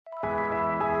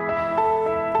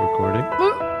recording.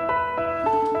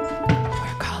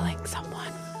 We're calling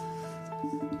someone.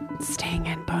 Staying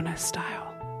in bonus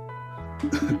style.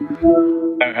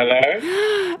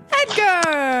 Hello?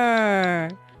 Edgar!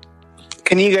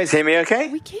 Can you guys hear me okay?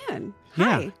 We can. Yeah.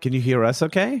 Hi. Can you hear us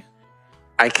okay?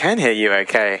 I can hear you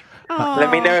okay. Aw.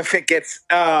 Let me know if it gets...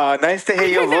 Oh, nice to hear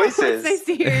your I know, voices. It's nice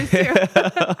to hear yours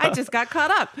too. I just got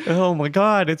caught up. Oh my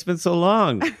God, it's been so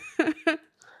long.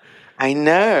 I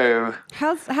know.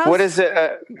 How's What is it?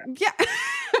 yeah?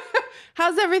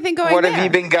 How's everything going? What there?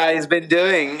 have you guys been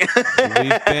doing?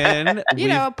 We've been,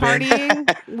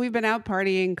 Partying. We've been out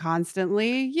partying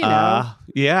constantly. You know,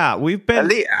 yeah, we've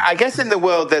been. I guess in the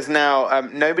world there's now...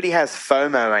 nobody has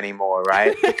FOMO anymore,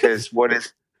 right? Because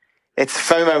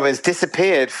FOMO has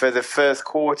disappeared for the first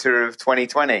quarter of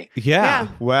 2020. Yeah. Yeah.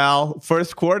 Well,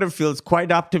 first quarter feels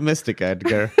quite optimistic,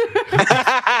 Edgar.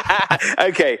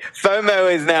 Okay,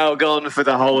 FOMO is now gone for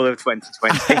the whole of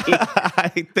 2020. I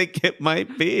think it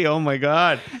might be. Oh my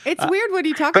God. it's weird when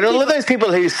you talk. But to all people. of those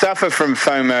people who suffer from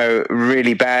FOMO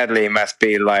really badly must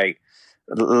be like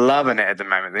loving it at the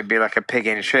moment. They'd be like a pig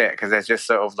in shit because there's just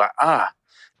sort of like,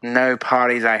 no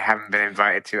parties I haven't been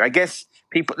invited to. I guess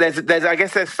there's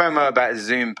FOMO about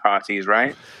Zoom parties,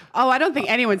 right? Oh, I don't think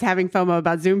anyone's having FOMO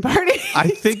about Zoom parties. I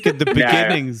think at the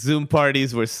beginning, Zoom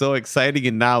parties were so exciting,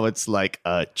 and now it's like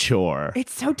a chore.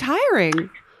 It's so tiring.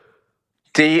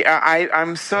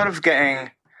 I'm sort of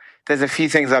getting... There's a few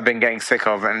things I've been getting sick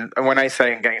of, and when I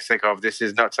say I'm getting sick of, this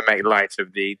is not to make light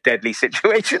of the deadly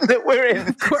situation that we're in.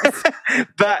 Of course.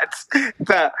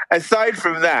 but aside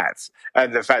from that,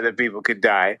 and the fact that people could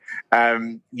die,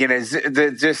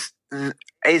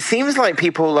 it seems like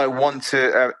people want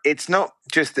to. It's not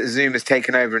just that Zoom has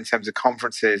taken over in terms of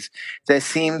conferences. There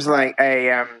seems like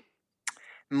a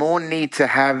more need to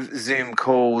have Zoom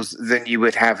calls than you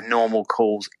would have normal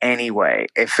calls anyway.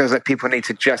 It feels like people need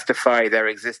to justify their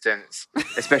existence,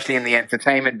 especially in the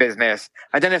entertainment business.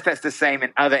 I don't know if that's the same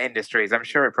in other industries. I'm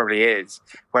sure it probably is,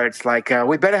 where it's like,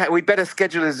 we better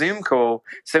schedule a Zoom call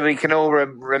so we can all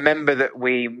remember that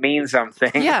we mean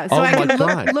something. Yeah, so Oh I my can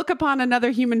God. look upon another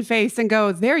human face and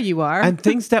go, there you are. And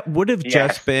things that would have Yeah.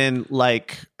 just been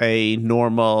like a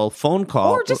normal phone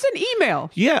call. or just an email.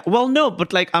 Yeah, well, no,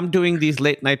 but like I'm doing these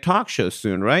late night talk shows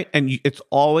soon, right? And it's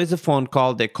always a phone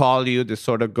call. They call you, they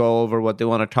sort of go over what they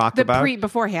want to talk The about.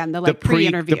 beforehand, the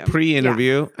pre-interview. The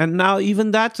pre-interview. And now even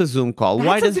that's a Zoom call.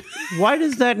 Why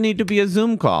does that need to be a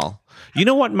Zoom call? You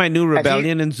know what my new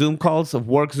rebellion in Zoom calls, of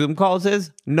work Zoom calls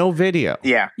is? No video.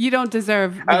 Yeah. You don't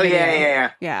deserve the Oh, video.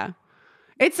 yeah. Yeah.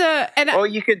 It's a... Or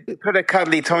you could put a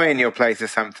cuddly toy in your place or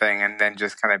something and then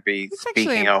just kind of be actually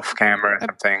speaking off camera or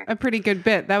something. a pretty good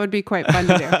bit. That would be quite fun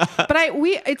to do. But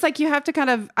it's like you have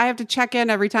to I have to check in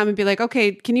every time and be like,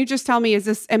 okay, can you just tell me,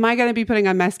 am I going to be putting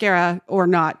on mascara or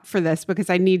not for this? Because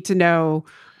I need to know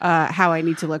how I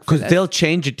need to look for Because this. they'll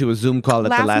change it to a Zoom call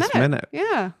at the last minute.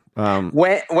 Yeah. Have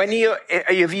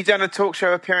you done a talk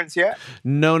show appearance yet?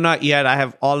 No, not yet. I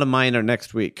have all of mine are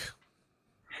next week.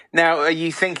 Now, are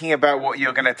you thinking about what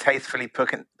you're going to tastefully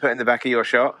put in the back of your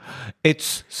shot?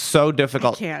 It's so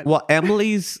difficult. I can't. Well,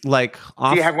 Emily's like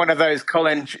off. Do you have one of those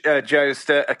Colin Jost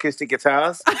acoustic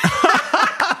guitars?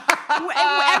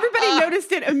 Everybody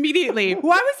noticed it immediately.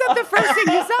 Why was that the first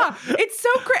thing you saw? It's so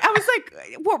great. I was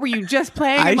like, what were you just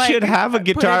playing? I and, like, should have a put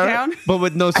it guitar, down? but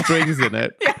with no strings in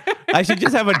it. I should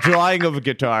just have a drawing of a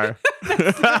guitar.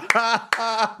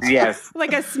 Yes.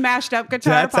 Like a smashed up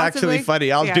guitar. That's possibly. actually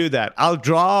funny. I'll Yeah. do that. I'll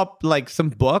draw up like some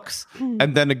books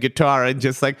and then a guitar and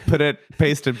just like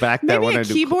paste it back there Maybe when a I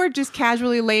do. keyboard just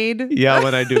casually laid. Yeah,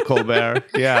 when I do Colbert.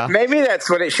 Yeah. Maybe that's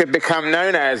what it should become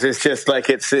known as. It's just like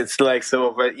it's like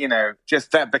sort of a,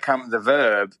 just that becomes the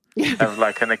verb of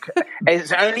like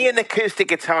it's only an acoustic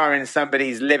guitar in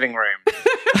somebody's living room.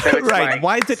 So it's Right. like-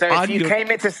 Why is it so on if you your- came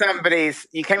into somebody's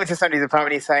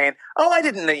apartment, you're saying, "Oh, I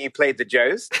didn't know you played the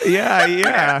Jost."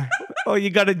 Yeah. Oh, you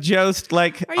got a Jost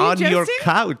like Are you on your jousting?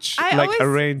 couch, like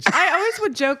arranged. I always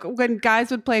would joke when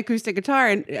guys would play acoustic guitar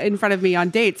in front of me on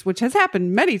dates, which has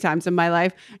happened many times in my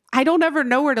life. I don't ever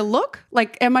know where to look.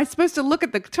 Like, am I supposed to look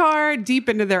at the guitar deep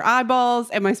into their eyeballs?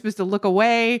 Am I supposed to look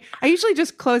away? I usually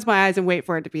just close my eyes and wait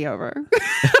for it to be over.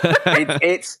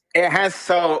 It has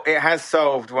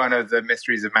solved one of the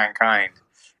mysteries of mankind.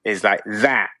 Is like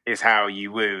that is how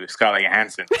you woo Scarlett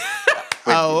Johansson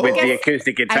with the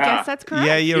acoustic guitar. I guess that's correct.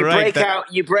 Yeah, you're right.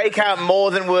 You break out more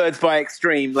than words by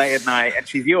extreme late at night, and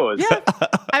she's yours. Yeah.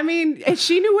 I mean,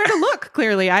 she knew where to look,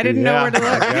 clearly. I didn't know where to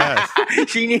look. Yes.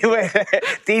 She knew where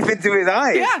deep into his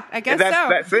eyes. Yeah, I guess so.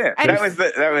 That's it. And- That was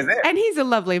it. And he's a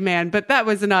lovely man, but that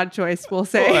was an odd choice, we'll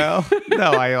say. Well,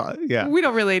 no, yeah. We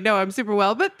don't really know him super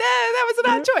well, but that was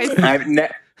an odd choice.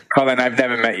 Colin, I've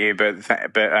never met you, but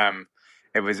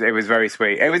it was very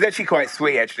sweet. It was actually quite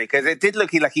sweet, actually, because it did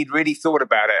look like he'd really thought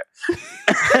about it.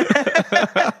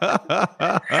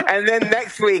 And then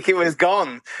next week it was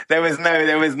gone. There was no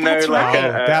That's like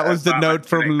right. That was the note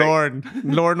from Lorne.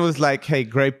 Lorne was like, "Hey,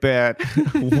 great bit.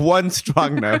 One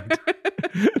strong note.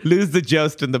 Lose the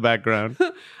joust in the background."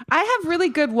 I have really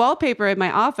good wallpaper in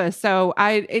my office, so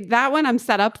that one I'm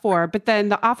set up for. But then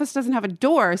the office doesn't have a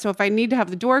door, so if I need to have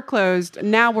the door closed,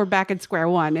 now we're back at square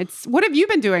one. What have you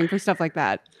been doing for stuff like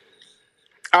that?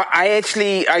 I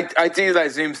actually do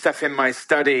like Zoom stuff in my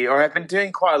study, or I've been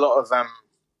doing quite a lot of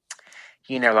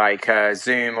like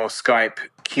Zoom or Skype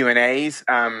Q&As,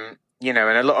 and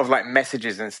a lot of like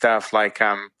messages and stuff, like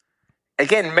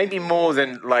again, maybe more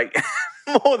than like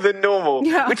more than normal,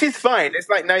 which is fine. It's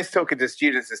like nice talking to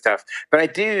students and stuff. But I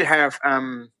do have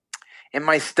in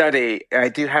my study, I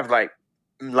do have like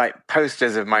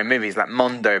posters of my movies, like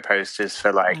Mondo posters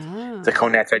for like the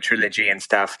Cornetto trilogy and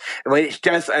stuff. Which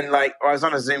does, and like I was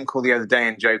on a Zoom call the other day,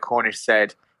 and Joe Cornish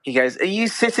said, he goes, "Are you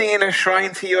sitting in a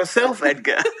shrine to yourself,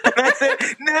 Edgar?" And I said,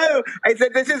 "No." I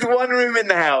said, "This is one room in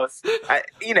the house."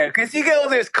 Because you get all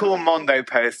those cool Mondo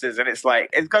posters, and it's like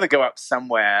it's got to go up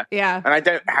somewhere. Yeah. And I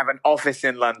don't have an office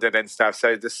in London and stuff,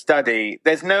 so the study,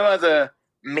 there's no other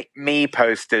me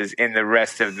posters in the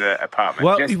rest of the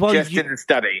apartment. Just in the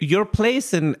study. Your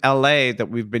place in LA that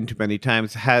we've been to many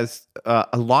times has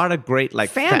a lot of great like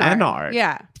fan art.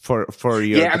 Yeah. For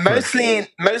your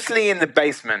mostly in the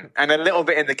basement and a little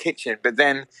bit in the kitchen, but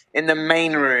then in the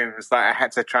main rooms, like I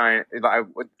had to try,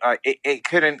 it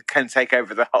couldn't take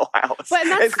over the whole house.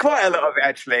 It's quite a lot of it,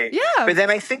 actually. Yeah. But then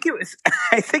I think it was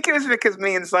because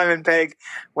me and Simon Pegg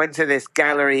went to this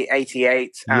Gallery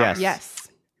 88. Yes.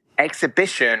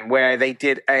 Exhibition where they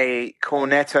did a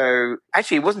Cornetto.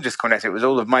 Actually, it wasn't just Cornetto; it was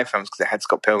all of my films because it had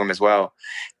Scott Pilgrim as well.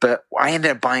 But I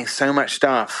ended up buying so much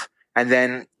stuff, and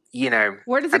then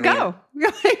where does it go?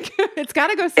 Like, it's got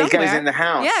to go somewhere. It goes in the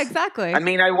house. Yeah, exactly. I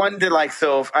mean, I wonder, like,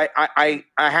 sort of. I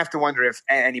have to wonder if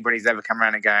anybody's ever come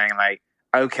around and going, like,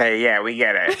 okay, yeah, we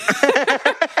get it.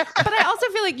 But I also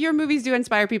feel like your movies do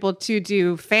inspire people to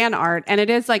do fan art. And it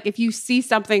is like, if you see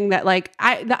something that like,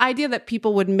 the idea that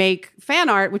people would make fan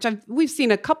art, which we've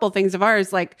seen a couple things of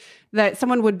ours, like that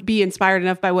someone would be inspired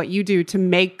enough by what you do to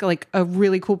make like a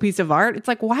really cool piece of art. It's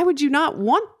like, why would you not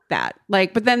want that?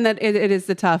 Like, but then that it is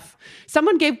the tough.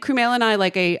 Someone gave Kumail and I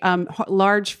like a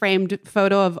large framed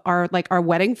photo of our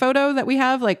wedding photo that we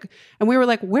have, like, and we were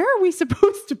like, where are we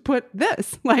supposed to put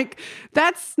this? Like,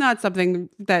 that's not something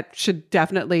that should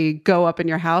definitely go up in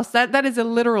your house. That is a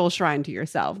literal shrine to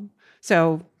yourself.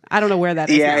 So I don't know where that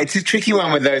is. Yeah, now. it's a tricky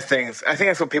one with those things. I think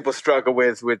that's what people struggle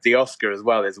with the Oscar as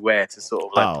well, is where to sort of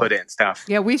like put it and stuff.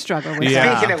 Yeah, we struggle with Yeah.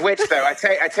 that. Speaking of which, though, I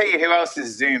tell you who else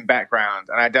is Zoom background,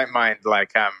 and I don't mind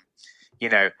like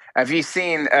have you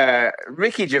seen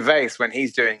Ricky Gervais when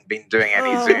he's been doing any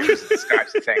Zooms and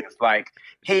Skypes and things? Like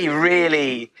he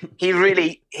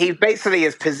basically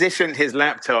has positioned his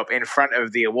laptop in front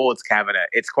of the awards cabinet.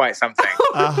 It's quite something.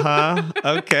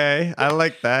 Okay, I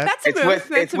like that. That's a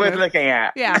move. It's worth looking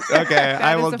at. Yeah. Okay,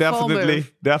 I will is a full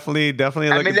move. definitely look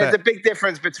I mean, at there's that. a big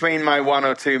difference between my one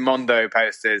or two Mondo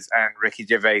posters and Ricky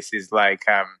Gervais's like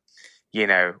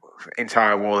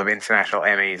entire wall of international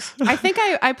Emmys. I think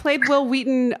I played Will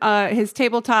Wheaton his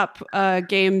tabletop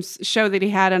games show that he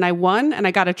had, and I won, and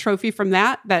I got a trophy from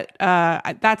that.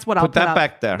 That's what I'll put that up.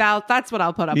 back there. That's what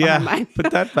I'll put up Yeah, on mine.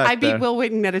 put that back I beat there. Will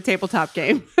Wheaton at a tabletop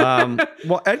game.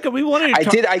 Well, Edgar, we wanted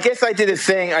to I guess I did a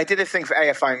thing. I did a thing for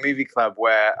AFI Movie Club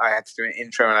where I had to do an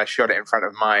intro and I shot it in front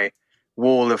of my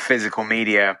wall of physical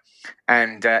media,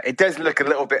 and it does look a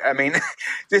little bit. I mean,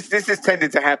 this has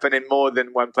tended to happen in more than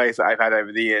one place that I've had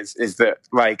over the years. Is that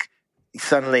like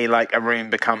suddenly like a room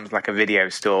becomes like a video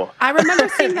store? I remember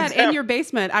seeing that in your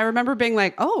basement. I remember being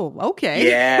like, "Oh, okay."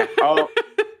 Yeah. Oh,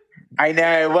 I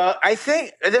know. Well, I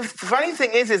think the funny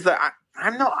thing is that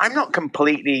I'm not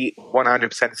completely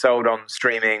 100% sold on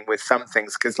streaming with some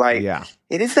things, because like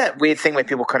it is that weird thing where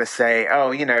people kind of say,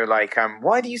 oh,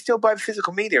 why do you still buy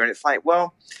physical media? And it's like,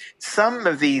 well, some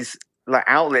of these like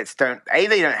outlets they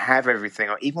don't have everything,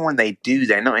 or even when they do,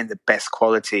 they're not in the best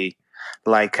quality.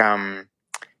 Like so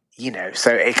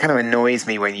it kind of annoys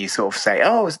me when you sort of say,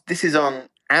 oh, this is on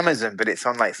Amazon, but it's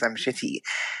on like some shitty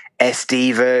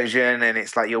SD version, and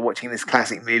it's like you're watching this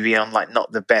classic movie on like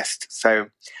not the best. So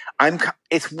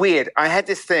it's weird. I had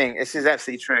this thing. This is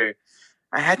absolutely true.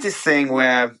 I had this thing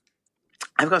where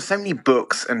I've got so many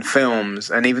books and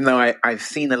films, and even though I've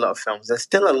seen a lot of films, there's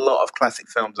still a lot of classic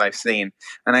films I've seen,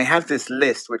 and I have this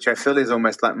list which I feel is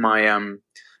almost like my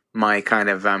my kind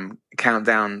of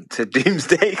countdown to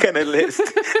doomsday kind of list.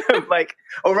 Like,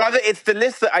 or rather, it's the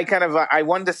list that I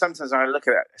wonder sometimes when I look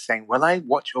at it, saying, "Will I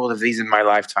watch all of these in my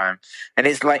lifetime?" And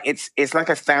it's like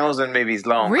 1,000 movies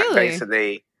long. Really? And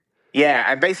basically, yeah,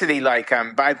 and basically but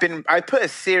I put a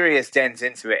serious dent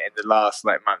into it in the last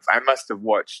month. I've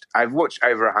watched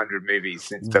over 100 movies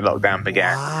since the lockdown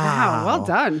began. Wow, well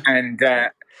done. And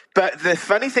but the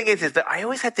funny thing is that I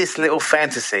always had this little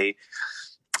fantasy.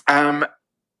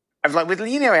 I've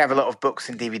I have a lot of books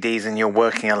and DVDs, and you're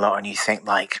working a lot, and you think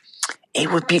it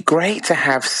would be great to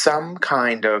have some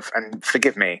kind of, and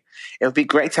forgive me, it would be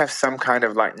great to have some kind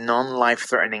of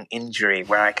non-life-threatening injury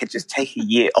where I could just take a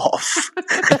year off.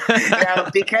 Now,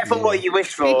 be careful what you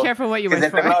wish for. Be careful what you wish for.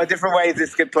 There's a lot of different ways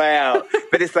this could play out.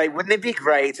 But it's wouldn't it be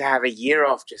great to have a year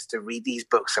off just to read these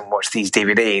books and watch these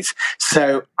DVDs?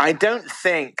 So I don't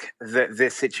think that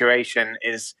this situation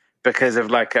is because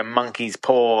of a monkey's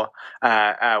paw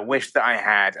wish that I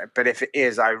had. But if it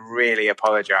is, I really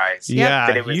apologize. Yeah.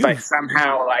 That it was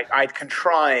somehow I'd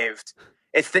contrived.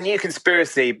 It's the new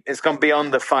conspiracy. It's gone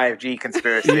beyond the 5G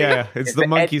conspiracy. Yeah, it's the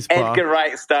monkey's paw. Edgar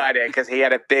Wright started it because he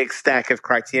had a big stack of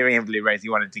Criterion Blu-rays he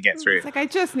wanted to get through. It's I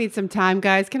just need some time,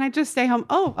 guys. Can I just stay home?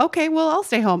 Oh, okay. Well, I'll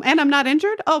stay home. And I'm not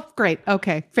injured? Oh, great.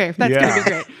 Okay, fair. That's going to be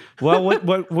great. Well, what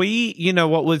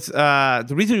was the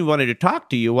reason we wanted to talk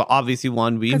to you? Well, obviously,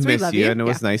 one, we miss you, and it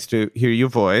was nice to hear your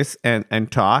voice and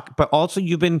talk. But also,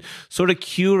 you've been sort of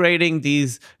curating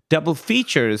these double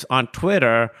features on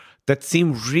Twitter that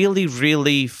seem really,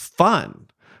 really fun.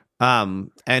 How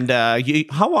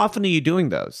often are you doing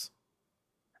those?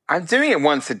 I'm doing it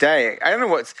once a day. I don't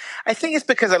know I think it's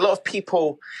because a lot of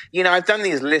people, I've done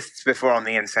these lists before on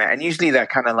the internet, and usually they're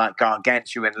kind of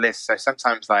gargantuan lists. So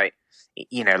sometimes I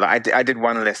did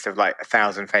one list of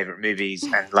 1,000 favorite movies,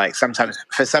 and sometimes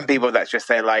for some people that's just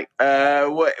they're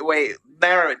wait,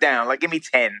 narrow it down, give me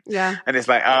 10. Yeah. And it's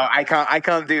I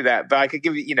can't do that, but I could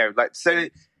give you, so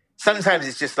sometimes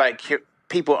it's just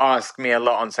people ask me a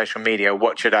lot on social media,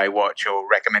 what should I watch, or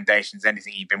recommendations,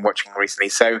 anything you've been watching recently.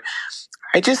 So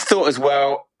I just thought as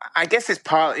well, I guess it's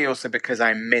partly also because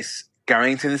I miss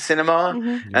going to the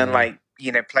cinema,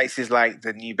 and places like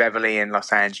the New Beverly in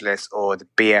Los Angeles or the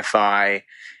BFI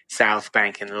South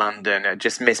Bank in London. I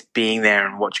just miss being there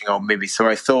and watching old movies. So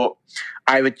I thought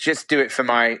I would just do it for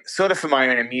my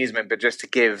own amusement, but just to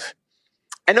give,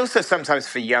 and also sometimes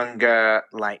for younger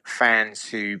fans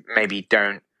who maybe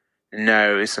don't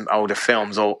know some older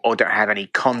films or don't have any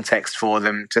context for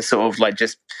them, to sort of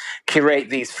just curate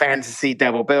these fantasy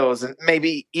double bills, and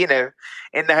maybe in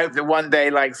the hope that one day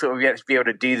sort of be able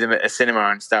to do them at a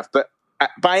cinema and stuff. But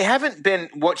I haven't been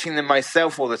watching them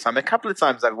myself all the time. A couple of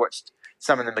times I've watched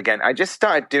some of them again. I just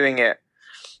started doing it.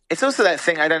 It's also that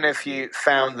thing, I don't know if you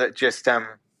found that just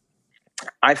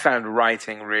I found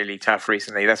writing really tough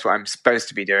recently. That's what I'm supposed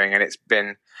to be doing, and it's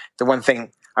been the one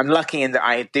thing. I'm lucky in that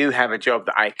I do have a job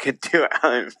that I could do at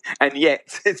home, and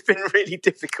yet it's been really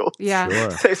difficult. Yeah.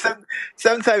 Sure. So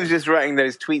sometimes just writing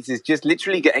those tweets is just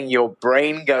literally getting your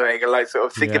brain going and sort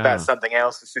of think about something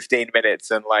else for 15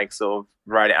 minutes and sort of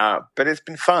write it up. But it's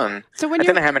been fun. So I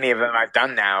don't know how many of them I've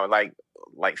done now, like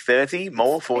 30,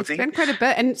 more, 40. It's been quite a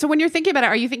bit. And so when you're thinking about it,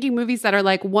 are you thinking movies that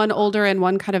are one older and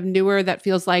one kind of newer that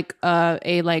feels like a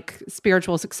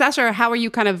spiritual successor? How are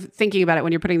you kind of thinking about it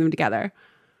when you're putting them together?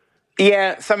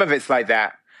 Yeah, some of it's like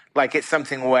that. It's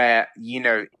something where,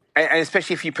 and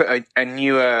especially if you put a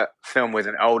newer film with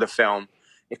an older film,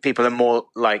 if people are more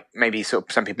maybe sort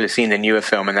of some people have seen the newer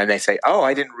film and then they say, oh,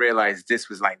 I didn't realize this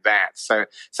was like that. So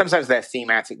sometimes they're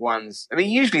thematic ones. I mean,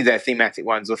 usually they're thematic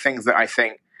ones or things that I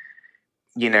think,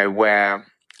 where,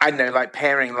 I don't know,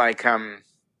 pairing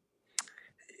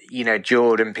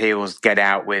Jordan Peele's Get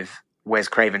Out with Wes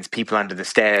Craven's People Under the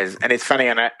Stairs. And it's funny,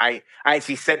 and I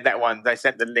actually sent that one. I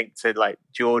sent the link to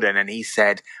Jordan, and he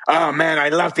said, oh man, I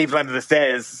love People Under the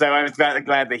Stairs. So I was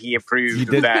glad that he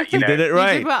approved of that. You did it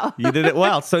right. You did it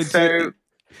well. So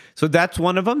that's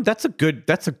one of them. That's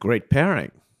a great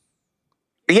pairing.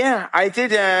 Yeah, I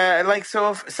did sort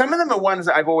of, some of them are ones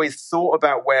that I've always thought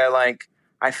about where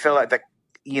I feel like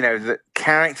the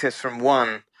characters from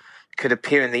one could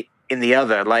appear in the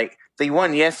other. The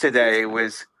one yesterday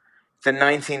was the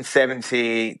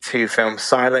 1972 film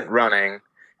Silent Running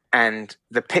and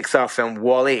the Pixar film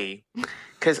WALL-E.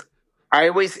 Because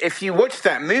if you watch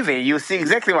that movie, you'll see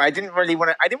exactly why I didn't want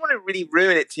to really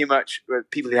ruin it too much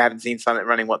with people who haven't seen Silent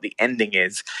Running, what the ending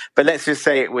is. But let's just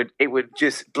say it would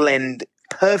just blend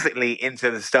perfectly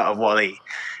into the start of WALL-E.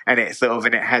 And it's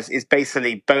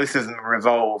basically both of them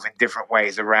revolve in different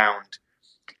ways around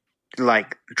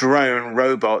drone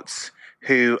robots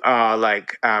who are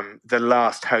the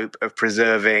last hope of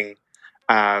preserving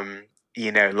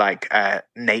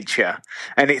nature.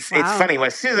 And it's funny. Well,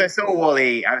 as soon as I saw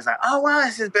WALL-E, I was like, oh wow,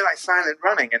 this is a bit like Silent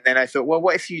Running. And then I thought, well,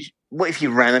 what if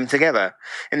you ran them together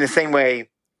in the same way?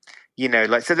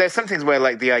 So there's some things where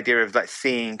like the idea of like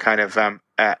seeing kind of an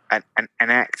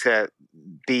actor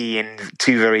be in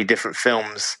two very different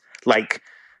films, like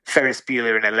Ferris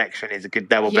Bueller and Election is a good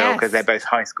double bill because they're both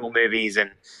high school movies,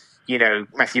 and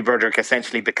Matthew Broderick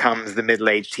essentially becomes the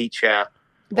middle-aged teacher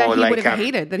that he would have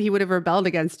hated, that he would have rebelled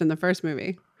against in the first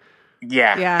movie.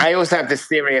 Yeah. I also have this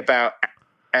theory about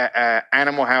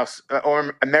Animal House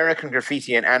or American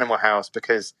Graffiti and Animal House,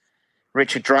 because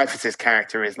Richard Dreyfuss's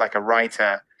character is like a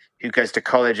writer who goes to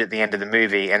college at the end of the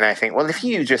movie. And I think, well, if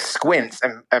you just squint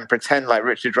and pretend like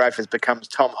Richard Dreyfuss becomes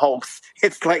Tom Hanks,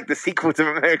 it's like the sequel to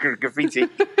American Graffiti.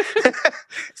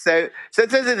 So in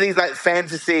terms of these like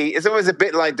fantasy, it's always a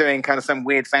bit like doing kind of some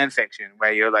weird fan fiction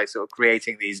where you're like sort of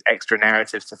creating these extra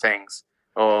narratives to things,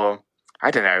 or I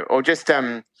don't know, or just,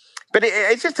 but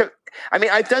it's just,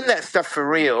 I've done that stuff for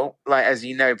real. Like, as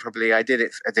you know, probably I did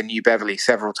it at the New Beverly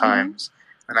several times. Mm-hmm.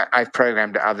 And I've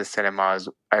programmed at other cinemas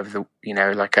over the,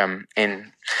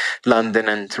 in London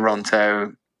and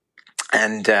Toronto.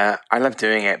 And I love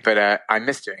doing it, but I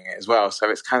miss doing it as well. So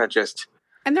it's kind of just...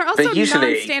 And they're also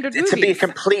non-standard movies. To be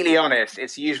completely honest,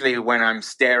 it's usually when I'm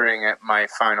staring at my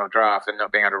final draft and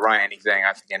not being able to write anything,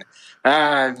 I'm thinking,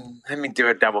 let me do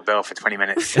a double bill for 20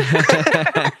 minutes.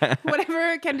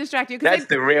 Whatever can distract you. That's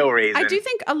the real reason. I do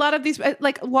think a lot of these,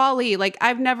 like WALL-E, like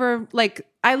I've never, like,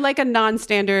 I like a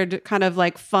non-standard kind of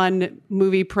like fun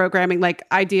movie programming, like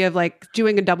idea of like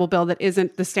doing a double bill that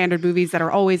isn't the standard movies that are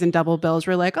always in double bills.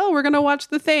 We're like, oh, we're going to watch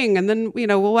The Thing. And then,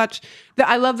 we'll watch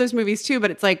I love those movies too,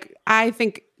 but it's like, I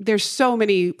think there's so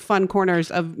many fun corners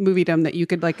of moviedom that you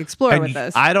could like explore with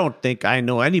this. I don't think I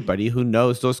know anybody who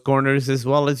knows those corners as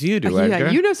well as you do, Edgar. Yeah,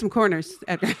 you know some corners,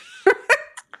 Edgar.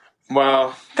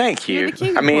 Well, thank you. You're the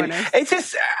king of corners. It's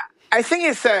just, I think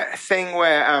it's a thing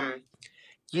where,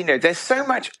 there's so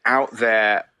much out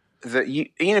there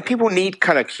that people need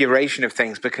kind of curation of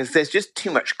things because there's just too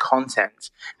much content.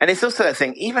 And it's also a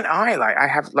thing, even I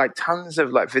have like tons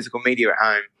of like physical media at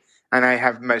home, and I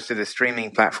have most of the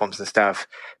streaming platforms and stuff.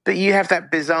 But you have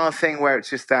that bizarre thing where it's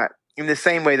just that, in the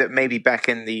same way that maybe back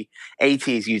in the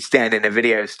 80s you'd stand in a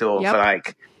video store for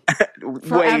like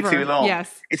way too long.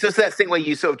 Yes. It's just that thing where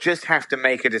you sort of just have to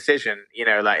make a decision,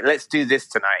 like, let's do this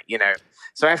tonight,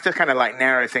 So I have to kind of like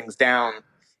narrow things down.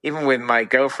 Even with my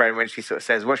girlfriend, when she sort of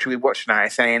says, what should we watch tonight? I'm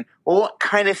saying, well, what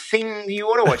kind of thing do you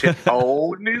want to watch? An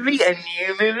old movie, a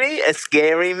new movie, a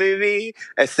scary movie,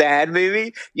 a sad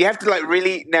movie? You have to like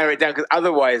really narrow it down, because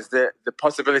otherwise the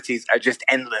possibilities are just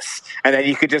endless. And then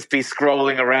you could just be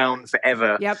scrolling around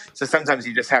forever. Yep. So sometimes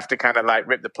you just have to kind of like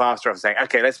rip the plaster off, saying,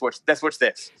 okay, let's watch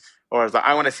this. Or I was like,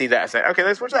 I want to see that. I say, okay,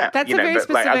 let's watch that. That's a very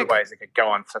specific... Like, otherwise it could go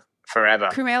on forever.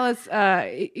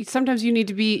 Krumela's, sometimes you need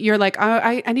to be, you're like,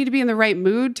 I need to be in the right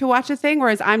mood to watch a thing,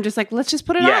 whereas I'm just like, let's just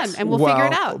put it on and we'll figure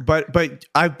it out. But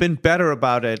I've been better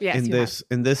about it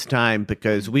in this time,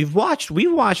 because we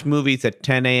watched movies at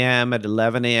 10 a.m., at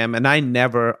 11 a.m., and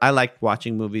I like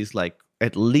watching movies like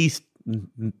at least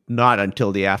not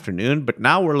until the afternoon. But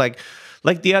now we're like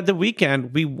the other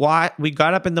weekend, we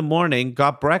got up in the morning,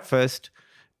 got breakfast,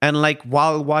 and like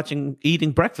while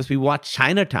eating breakfast, we watched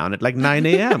Chinatown at like 9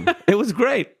 a.m. It was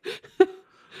great.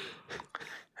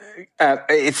 I've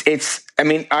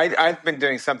been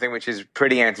doing something which is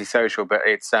pretty antisocial, but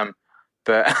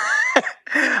but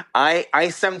I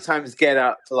sometimes get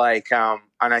up and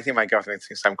I think my girlfriend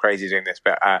thinks I'm crazy doing this,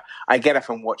 but I get up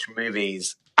and watch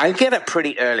movies. I get up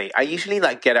pretty early. I usually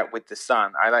get up with the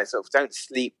sun. I sort of don't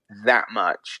sleep that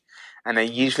much. And I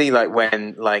usually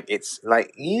when it's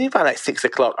usually by 6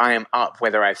 o'clock, I am up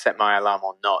whether I've set my alarm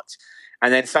or not.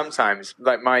 And then sometimes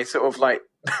my sort of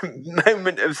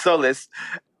moment of solace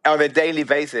on a daily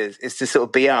basis is to sort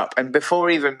of be up. And before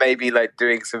even maybe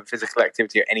doing some physical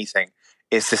activity or anything,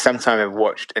 is to sometime have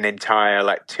watched an entire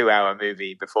 2-hour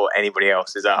movie before anybody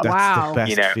else is up. That's the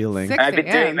best feeling. And I've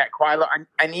been doing that quite a lot.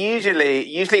 And usually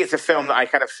it's a film that I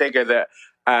kind of figure that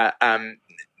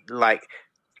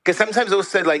because sometimes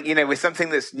also with something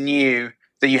that's new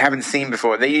that you haven't seen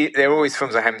before, they're always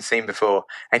films I haven't seen before,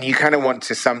 and you kind of want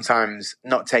to sometimes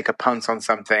not take a punt on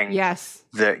something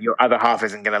that your other half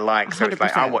isn't going to like. 100%. So it's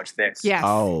I'll watch this. Yes.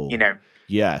 Oh.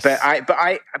 Yes. But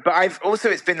I've also,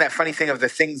 it's been that funny thing of the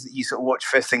things that you sort of watch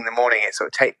first thing in the morning. It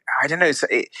sort of I don't know. So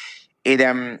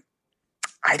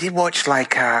I did watch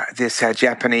this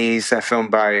Japanese film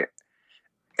by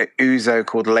Uzo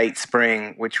called Late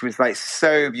Spring, which was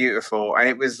so beautiful, and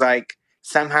it was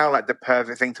somehow the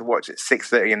perfect thing to watch at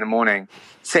 6:30 in the morning,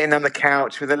 sitting on the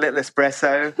couch with a little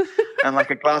espresso and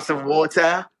a glass of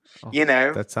water, You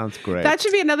know, that sounds great. That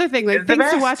should be another thing. Like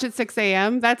things to watch at 6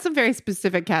 a.m. That's a very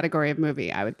specific category of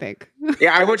movie, I would think.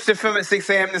 Yeah, I watched a film at 6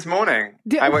 a.m. this morning.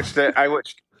 I watched a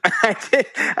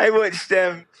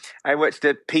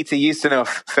Peter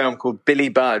Ustinov film called Billy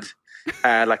Budd,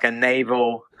 like a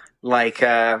naval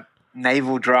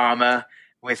drama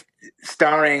with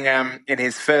starring in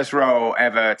his first role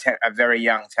ever a very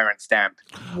young Terrence Stamp.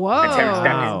 Whoa!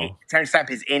 And Terrence Stamp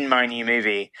is in my new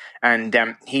movie, and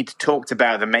he talked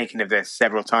about the making of this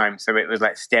several times. So it was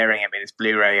like staring at me, this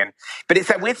Blu-ray, but it's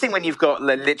that weird thing when you've got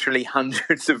literally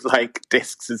hundreds of like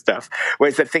discs and stuff, where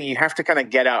it's that thing you have to kind of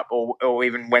get up, or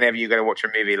even whenever you go to watch a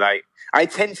movie. Like I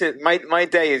tend to, my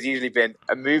day has usually been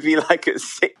a movie like at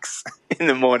 6 in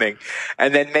the morning,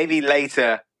 and then maybe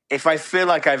later, if I feel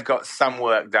like I've got some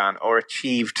work done or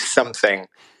achieved something,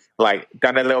 like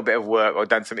done a little bit of work or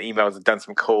done some emails or done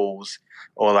some calls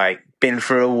or like been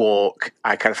for a walk,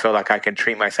 I kind of feel like I can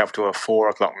treat myself to a 4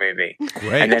 o'clock movie.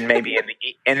 Great. And then maybe in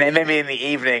the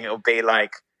evening it'll be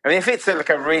like, I mean, if it's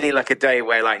like a day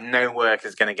where like no work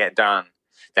is going to get done,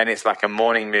 then it's like a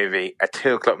morning movie, a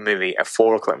 2 o'clock movie, a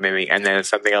 4 o'clock movie, and then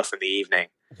something else in the evening.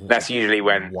 That's usually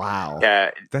when. Wow.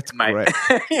 That's great.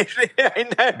 I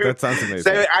know. That sounds amazing.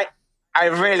 So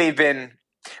I've really been.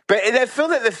 But I feel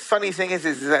that the funny thing is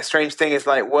that strange thing is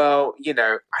like, well, you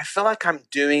know, I feel like I'm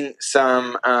doing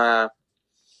some,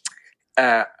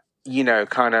 you know,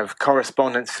 kind of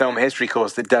correspondence film history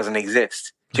course that doesn't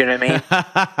exist. Do you know what I mean?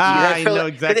 I know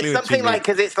exactly it's what something you mean. like,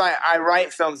 because it's like I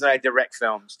write films and I direct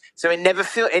films, so it never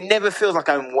feels like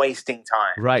I'm wasting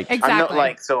time. Right. Exactly. I'm not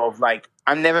like sort of like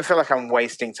I never feel like I'm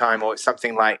wasting time, or it's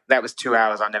something like that was 2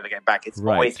 hours I'll never get back. It's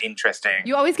always interesting.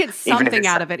 You always get something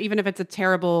out of it, even if it's a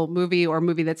terrible movie or a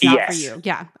movie that's not for you.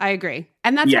 Yeah, I agree.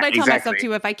 And that's what I tell myself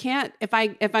too.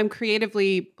 If I'm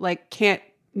creatively like can't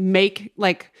make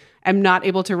like I'm not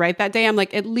able to write that day, I'm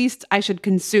like, at least I should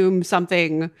consume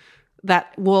something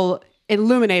that will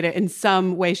illuminate it in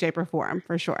some way, shape, or form,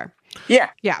 for sure.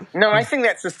 Yeah. Yeah. No, I think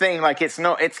that's the thing. Like, it's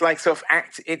like sort of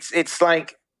it's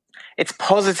like, it's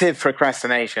positive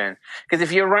procrastination. Because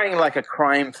if you're writing like a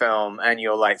crime film and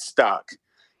you're like stuck,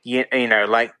 you know,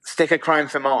 like stick a crime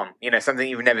film on, you know, something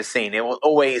you've never seen. It will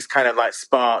always kind of like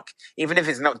spark, even if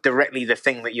it's not directly the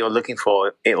thing that you're looking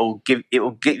for, it will give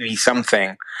you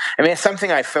something. I mean, it's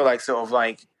something I feel like sort of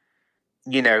like,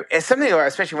 you know, it's something where,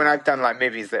 especially when I've done like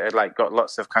movies that are like got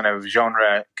lots of kind of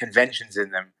genre conventions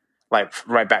in them, like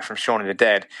right back from Shaun of the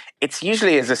Dead, it's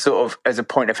usually as a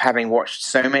point of having watched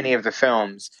so many of the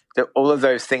films that all of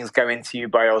those things go into you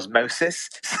by osmosis.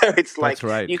 So it's like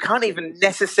you can't even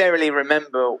necessarily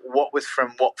remember what was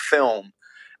from what film.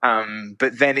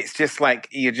 But then it's just like,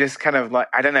 you're just kind of like,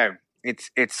 I don't know.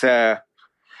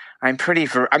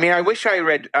 I wish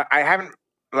I haven't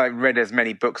like read as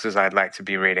many books as I'd like to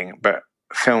be reading, but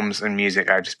films and music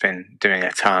I've just been doing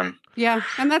a ton. Yeah,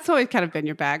 and that's always kind of been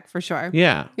your bag for sure.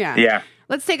 Yeah.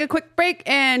 Let's take a quick break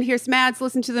and here's some ads.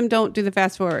 Listen to them. Don't do the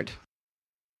fast forward.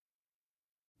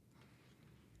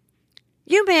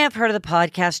 You may have heard of the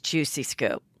podcast Juicy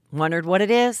Scoop. Wondered what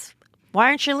it is? Why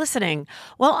aren't you listening?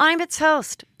 Well, I'm its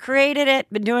host. Created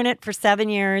it, been doing it for 7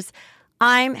 years.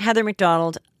 I'm Heather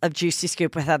McDonald of Juicy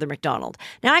Scoop with Heather McDonald.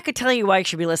 Now, I could tell you why you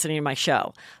should be listening to my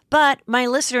show, but my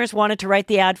listeners wanted to write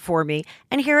the ad for me,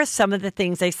 and here are some of the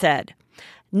things they said.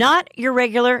 Not your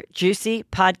regular Juicy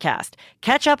podcast.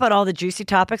 Catch up on all the juicy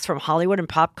topics from Hollywood and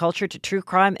pop culture to true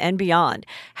crime and beyond.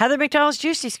 Heather McDonald's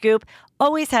Juicy Scoop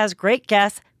always has great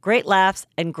guests, great laughs,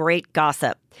 and great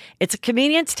gossip. It's a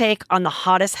comedian's take on the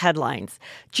hottest headlines.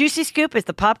 Juicy Scoop is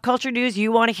the pop culture news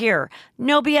you want to hear.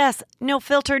 No BS, no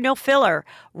filter, no filler.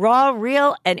 Raw,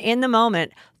 real, and in the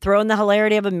moment. Throw in the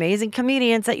hilarity of amazing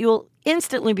comedians that you'll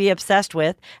instantly be obsessed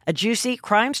with, a juicy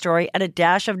crime story, and a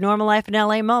dash of normal life in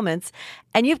LA moments,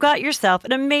 and you've got yourself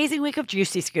an amazing week of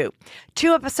Juicy Scoop.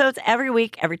 2 episodes every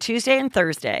week, every Tuesday and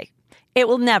Thursday. It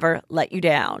will never let you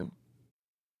down.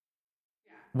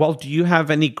 Well, do you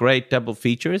have any great double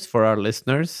features for our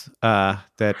listeners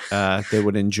that they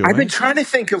would enjoy? I've been trying to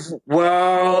think of,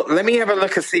 let me have a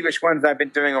look and see which ones I've been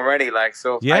doing already. Like,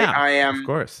 so of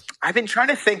course. I've been trying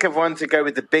to think of one to go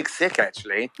with the Big Sick,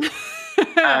 actually.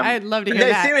 I'd love to hear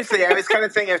that. No, seriously, I was kind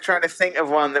of trying to think of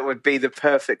one that would be the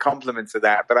perfect complement to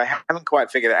that, but I haven't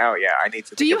quite figured it out yet. I need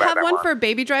to. Do you have one for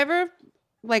Baby Driver?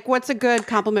 Like, what's a good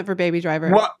compliment for Baby Driver?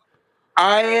 Well,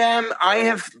 I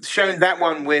have shown that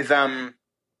one with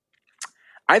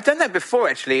I've done that before,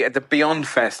 actually, at the Beyond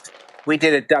Fest. We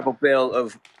did a double bill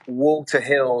of Walter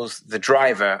Hill's The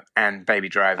Driver and Baby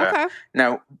Driver. Okay.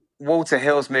 Now, Walter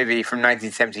Hill's movie from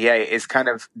 1978 is kind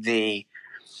of the,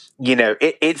 you know,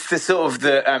 it's the sort of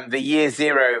the year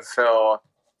zero for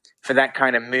that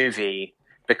kind of movie,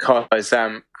 because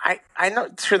I'm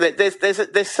not sure that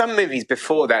there's some movies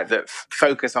before that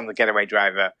focus on the getaway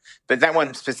driver, but that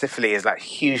one specifically is like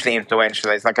hugely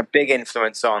influential. It's like a big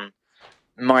influence on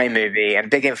my movie and a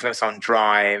big influence on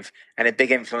Drive and a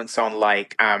big influence on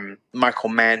like Michael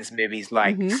Mann's movies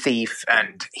like Thief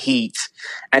and Heat,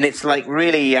 and it's like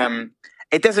really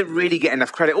it doesn't really get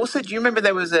enough credit. Also, do you remember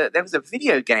there was a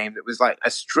video game that was like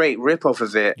a straight rip-off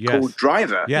of it called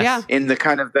Driver? Yes. In the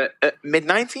kind of the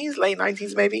mid-90s, late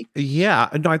 90s maybe? Yeah.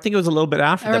 No, I think it was a little bit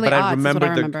after Early that, but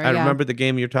odds, I remember the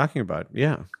game you're talking about.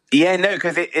 Yeah. Yeah, no,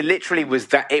 because it literally was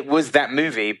that. It was that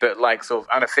movie, but like sort of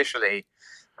unofficially.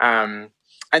 And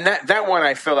that one,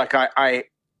 I feel like I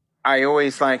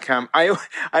always like I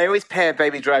always pair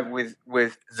Baby Driver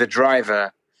with The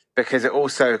Driver, because it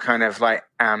also kind of like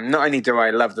not only do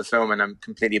I love the film and I'm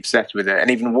completely obsessed with it, and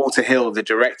even Walter Hill, the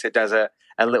director, does a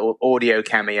little audio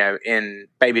cameo in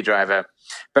Baby Driver,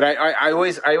 but I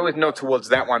always nod towards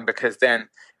that one because then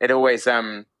it always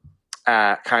kind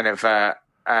of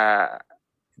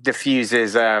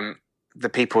diffuses the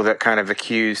people that kind of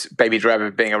accuse Baby Driver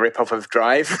of being a rip-off of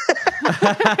Drive.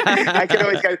 I can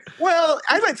always go, well,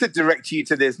 I'd like to direct you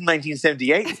to this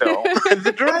 1978 film,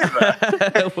 The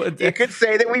Driver. You could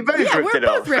say that we both ripped it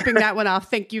off. We're both ripping that one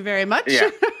off. Thank you very much.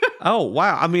 Yeah. Oh,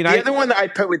 wow. I mean, the other one that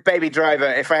I'd put with Baby Driver,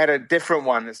 if I had a different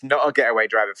one that's not a getaway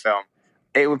driver film,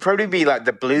 it would probably be like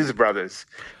The Blues Brothers,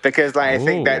 because like I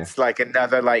think that's like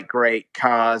another like great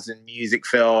cars and music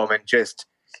film, and just,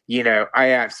 you know,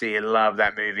 I absolutely love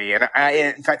that movie. And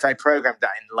in fact, I programmed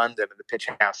that in London at the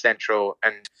Picture House Central,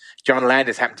 and John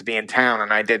Landis happened to be in town,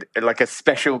 and I did like a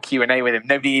special Q&A with him.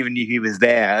 Nobody even knew he was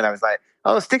there. And I was like,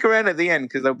 oh, stick around at the end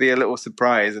because there'll be a little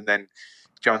surprise. And then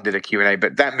John did a Q&A.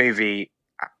 But that movie,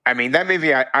 I knew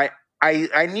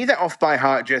that off by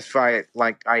heart just by,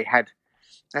 like, I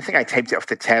think I taped it off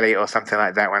the telly or something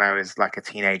like that when I was like a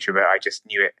teenager, but I just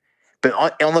knew it.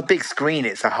 But on the big screen,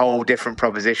 it's a whole different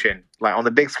proposition. Like on the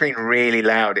big screen, really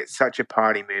loud. It's such a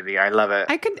party movie. I love it.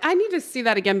 I need to see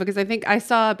that again, because I think I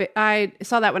saw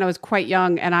that when I was quite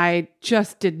young, and I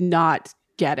just did not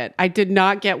get it. I did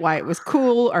not get why it was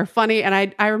cool or funny.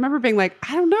 And I remember being like,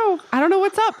 I don't know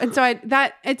what's up. And so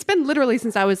it's been literally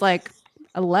since I was like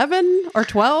 11 or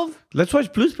 12. Let's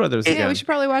watch Blues Brothers again. Yeah, we should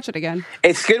probably watch it again.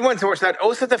 It's a good one to watch that.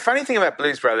 Also, the funny thing about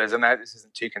Blues Brothers, and this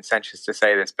isn't too contentious to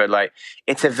say this, but like,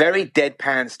 it's a very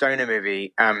deadpan stoner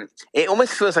movie. It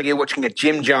almost feels like you're watching a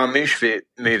Jim Jarmusch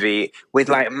movie with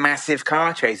like massive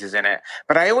car chases in it.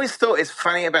 But I always thought it's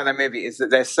funny about that movie is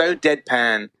that they're so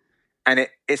deadpan. And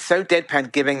it's so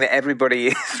deadpan, giving that everybody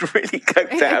is really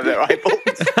coked out of their eyeballs.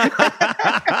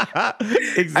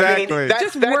 Exactly. I mean,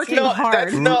 that's working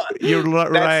hard. You're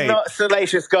right. That's not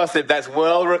salacious gossip. That's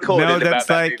well recorded. No, that's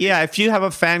about like, yeah, if you have a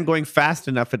fan going fast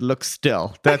enough, it looks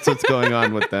still. That's what's going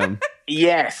on with them.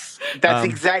 Yes, that's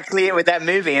exactly it with that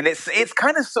movie. And it's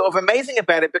kind of sort of amazing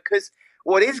about it, because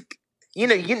what is, you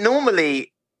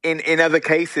normally in other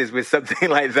cases with something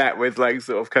like that, with like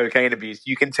sort of cocaine abuse,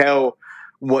 you can tell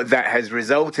what that has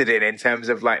resulted in terms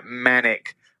of like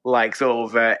manic, like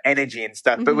sort of energy and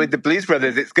stuff. Mm-hmm. But with the Blues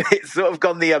Brothers, it's sort of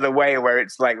gone the other way, where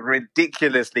it's like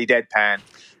ridiculously deadpan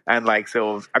and like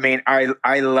sort of. I mean,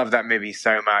 I love that movie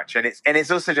so much, and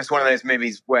it's also just one of those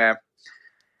movies where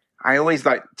I always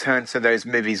like turn to those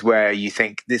movies where you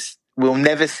think this we'll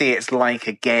never see its like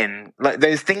again. Like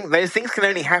those things can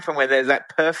only happen where there's that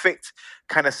perfect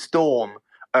kind of storm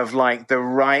of like the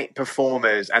right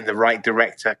performers and the right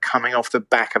director coming off the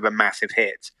back of a massive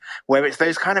hit, where it's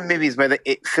those kind of movies where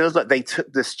it feels like they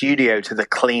took the studio to the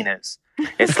cleaners.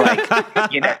 It's like,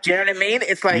 do you know what I mean?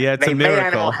 It's like they made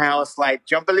Animal House, like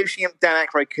John Belushi and Dan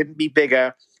Aykroyd couldn't be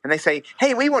bigger. And they say,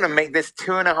 hey, we want to make this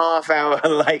 2.5 hour,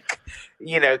 like,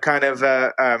 kind of,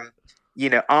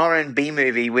 R&B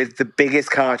movie with the biggest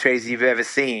car chase you've ever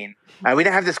seen. We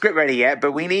don't have the script ready yet,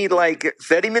 but we need like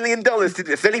 $30 million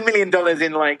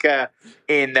in like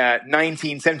in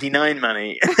 1979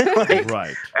 money. Like,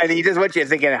 right. And you just watch it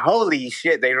thinking, holy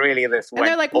shit, they really this. And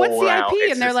they're like, what's the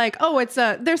IP? And they're like, oh, it's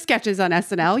they're sketches on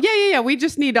SNL. Yeah. We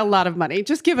just need a lot of money.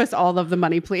 Just give us all of the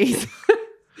money, please.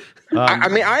 I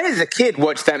mean, I as a kid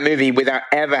watched that movie without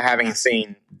ever having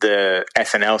seen the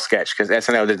SNL sketch, because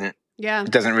SNL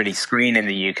doesn't really screen in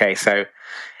the UK, so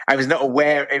I was not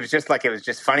aware. It was just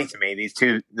funny to me. These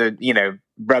two,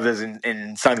 brothers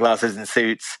in sunglasses and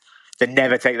suits that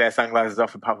never take their sunglasses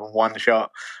off apart from one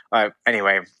shot.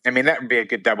 Anyway, I mean, that would be a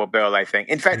good double bill, I think.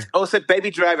 In fact, also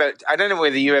Baby Driver, I don't know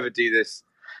whether you ever do this,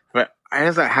 but I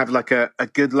also have like a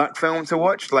good luck film to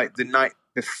watch, like the night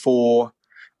before,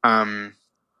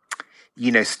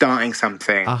 starting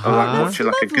something. Or like watch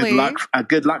a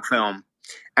good luck film.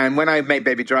 And when I made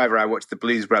Baby Driver, I watched the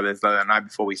Blues Brothers the night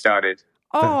before we started.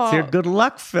 Oh, that's your good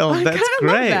luck film. That's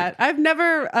great. Love that. I've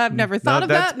never thought of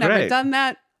that. Great. Never done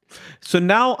that. So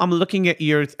now I'm looking at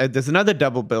yours. There's another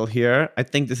double bill here. I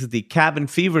think this is the Cabin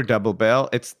Fever double bill.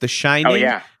 It's The Shining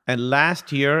and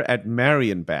Last Year at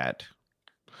Marienbad.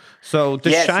 So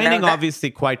The Shining,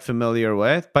 obviously quite familiar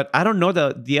with, but I don't know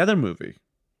the other movie.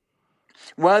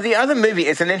 Well, the other movie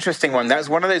is an interesting one. That was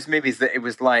one of those movies that it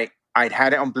was like I'd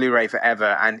had it on Blu-ray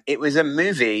forever, and it was a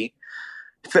movie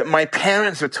that my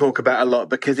parents would talk about a lot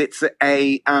because it's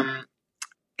a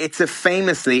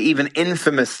famously, even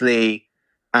infamously,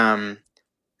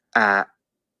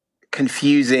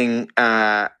 confusing.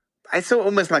 I saw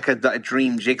almost like a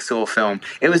dream jigsaw film.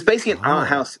 It was basically an art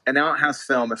house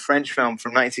film, a French film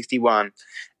from 1961,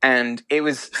 and it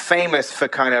was famous for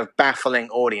kind of baffling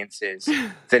audiences.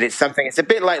 That it's a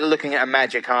bit like looking at a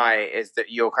magic eye. Is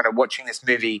that you're kind of watching this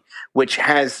movie, which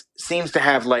seems to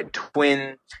have like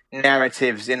twin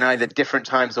narratives in either different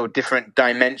times or different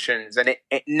dimensions, and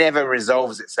it never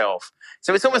resolves itself.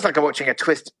 So it's almost like watching a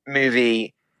twist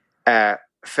movie.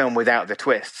 Film without the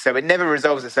twist, so it never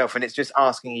resolves itself, and it's just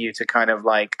asking you to kind of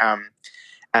like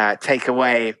take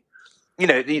away,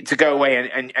 to go away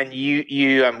and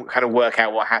you kind of work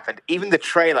out what happened. Even the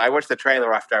trailer, I watched the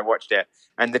trailer after I watched it,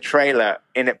 and the trailer,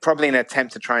 probably in an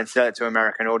attempt to try and sell it to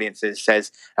American audiences,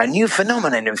 says a new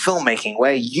phenomenon in filmmaking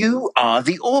where you are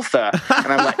the author. And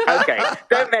I'm like, okay,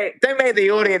 don't make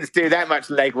the audience do that much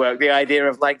legwork. The idea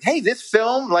of like, hey, this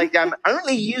film, like,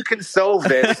 only you can solve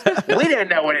this. We don't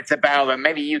know what it's about, but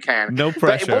maybe you can. No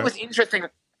pressure. But what was interesting.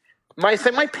 My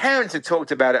parents had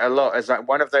talked about it a lot as like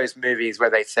one of those movies where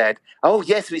they said, "Oh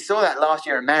yes, we saw that last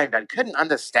year at Marienbad. Couldn't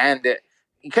understand it.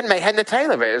 You couldn't make head nor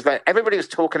tail of it." It was like everybody was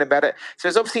talking about it. So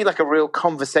it's obviously like a real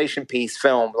conversation piece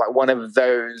film, like one of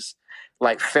those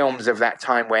like films of that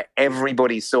time where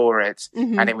everybody saw it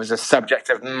and it was a subject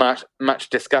of much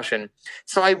discussion.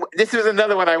 So this was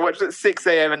another one I watched at 6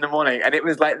 a.m. in the morning, and it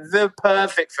was like the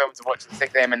perfect film to watch at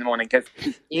 6 a.m. in the morning because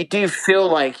you do feel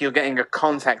like you're getting a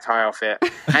contact high off it,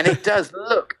 and it does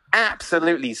look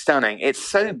absolutely stunning. It's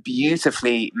so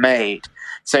beautifully made.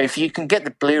 So if you can get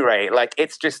the Blu-ray, like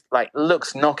it's just like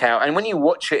looks knockout. And when you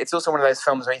watch it, it's also one of those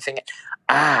films where you think,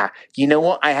 you know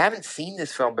what? I haven't seen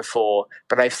this film before,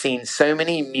 but I've seen so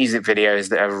many music videos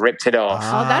that have ripped it off.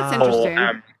 Oh, that's interesting.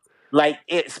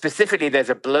 Or, specifically, there's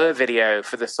a Blur video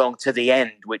for the song To the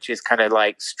End, which is kind of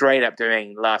like straight up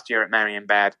doing Last Year at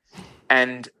Marienbad.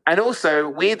 And also,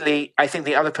 weirdly, I think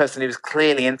the other person who was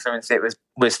clearly influenced it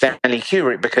was Stanley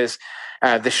Kubrick, because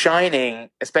The Shining,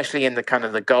 especially in the kind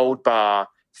of the gold bar,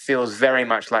 feels very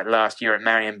much like Last Year at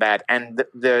Marienbad, and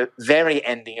the very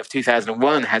ending of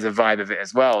 2001 has a vibe of it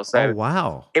as well. So,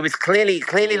 wow, it was clearly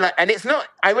like, and it's not.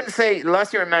 I wouldn't say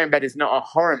Last Year at Marienbad is not a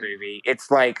horror movie. It's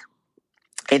like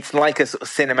a sort of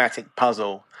cinematic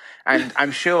puzzle, and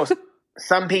I'm sure.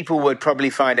 Some people would probably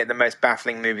find it the most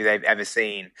baffling movie they've ever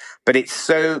seen, but it's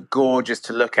so gorgeous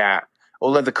to look at.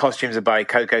 All of the costumes are by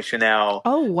Coco Chanel.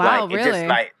 Oh wow, like,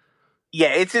 really?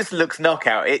 It just looks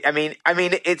knockout. I mean,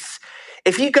 it's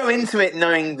if you go into it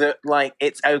knowing that like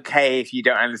it's okay if you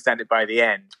don't understand it by the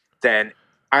end, then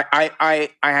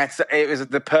it was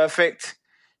the perfect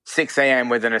 6 a.m.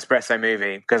 with an espresso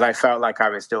movie because I felt like I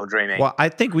was still dreaming. Well, I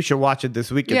think we should watch it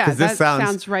this weekend because this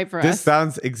sounds right for us. This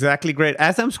sounds exactly great.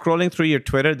 As I'm scrolling through your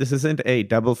Twitter, this isn't a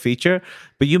double feature,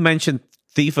 but you mentioned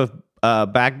Thief of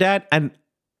Baghdad, and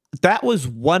that was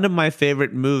one of my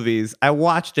favorite movies. I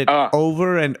watched it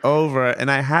over and over,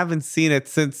 and I haven't seen it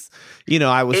since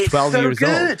I was 12 years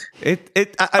old.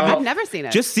 I've never seen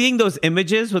it. Just seeing those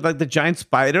images with like the giant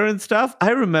spider and stuff,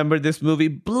 I remember this movie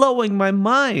blowing my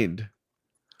mind.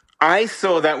 I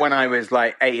saw that when I was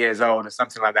like 8 years old or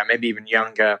something like that, maybe even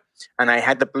younger. And I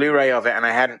had the Blu-ray of it, and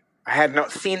I had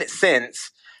not seen it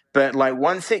since. But like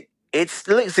once it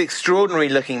looks extraordinary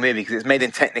looking movie because it's made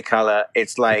in Technicolor.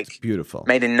 It's beautiful,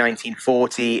 made in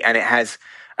 1940, and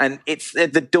it's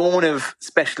at the dawn of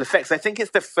special effects. I think it's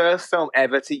the first film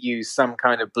ever to use some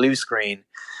kind of blue screen.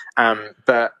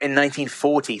 But in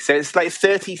 1940, so it's like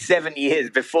 37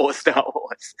 years before Star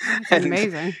Wars. That's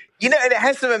amazing. And it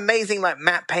has some amazing like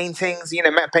matte paintings.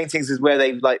 Matte paintings is where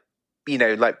they where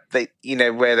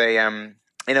they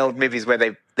in old movies where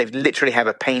they literally have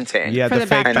a painting. Yeah, the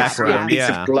fake background. A piece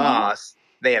of glass.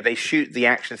 They shoot the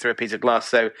action through a piece of glass.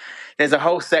 So there's a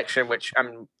whole section which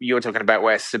you're talking about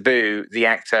where Sabu, the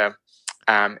actor,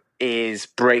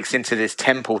 breaks into this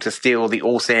temple to steal the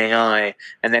all-seeing eye,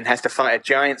 and then has to fight a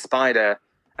giant spider.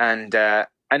 And at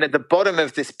the bottom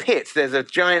of this pit, there's a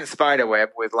giant spider web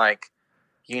with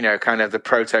kind of the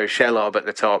proto Shelob at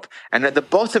the top, and at the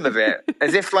bottom of it,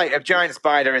 as if like a giant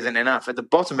spider isn't enough, at the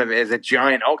bottom of it is a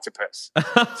giant octopus.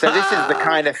 So this is the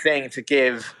kind of thing to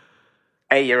give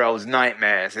 8-year-old's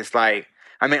nightmares. It's like,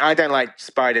 I mean, I don't like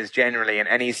spiders generally, and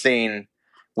any scene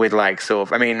with like sort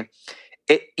of, I mean,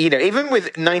 it, you know, even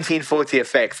with 1940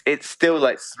 effects, it's still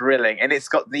like thrilling, and it's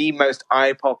got the most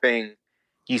eye-popping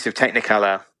use of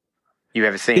Technicolor you've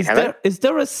ever seen. Is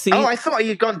there a scene? Oh, I thought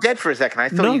you'd gone dead for a second. I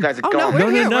thought you guys had gone. No.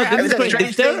 This is great.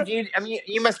 Strange thing. I mean,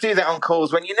 you must do that on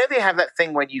calls when they have that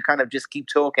thing when you kind of just keep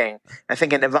talking and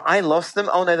thinking, have I lost them?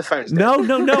 Oh no, the phone's dead.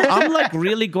 No. I'm like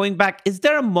really going back. Is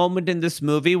there a moment in this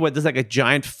movie where there's like a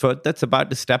giant foot that's about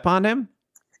to step on him?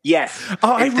 Yes.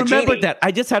 Oh, I remember that.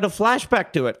 I just had a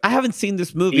flashback to it. I haven't seen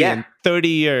this movie in 30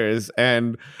 years,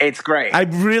 and it's great.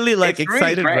 I'm really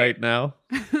excited right now.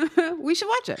 We should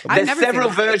watch it. There's several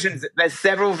versions. There's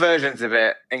several versions of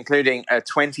it, including a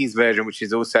 20s version, which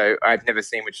is also I've never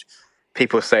seen, which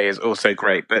people say is also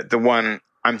great. But the one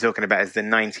I'm talking about is the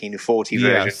 1940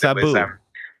 version. Sabu.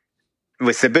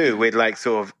 With Sabu, with like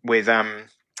sort of with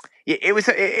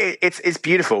It's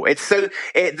beautiful. It's so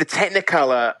the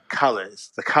Technicolor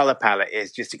colors, the color palette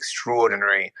is just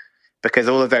extraordinary because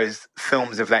all of those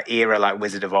films of that era, like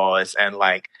Wizard of Oz and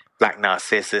like Black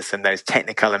Narcissus, and those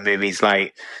Technicolor movies,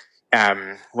 like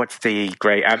what's the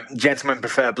great Gentlemen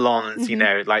Prefer Blondes? You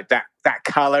know, like that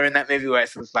color in that movie where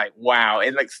it's just like wow,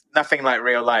 it looks nothing like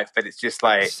real life, but it's just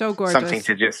like so gorgeous. Something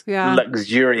to just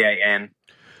luxuriate in.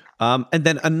 And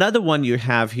then another one you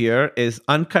have here is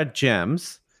Uncut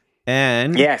Gems.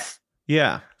 And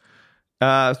so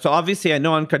obviously I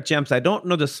know Uncut Gems. I don't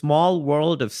know The Small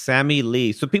World of Sammy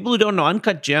Lee. So people who don't know,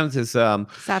 Uncut Gems is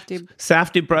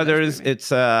Safdie Brothers.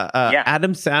 It's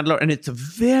Adam Sandler, and it's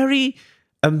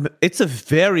a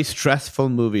very stressful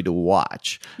movie to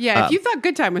watch. Yeah, if you thought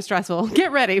Good Time was stressful,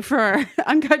 get ready for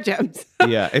Uncut Gems.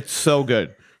 Yeah, it's so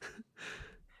good.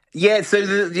 Yeah,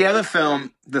 so the other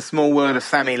film, The Small World of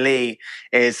Sammy Lee,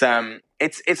 is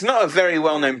it's not a very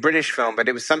well-known British film, but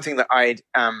it was something that I'd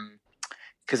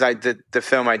because the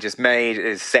film I just made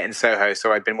is set in Soho,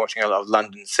 so I'd been watching a lot of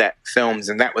London set films,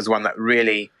 and that was one that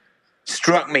really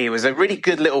struck me. It was a really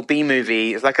good little B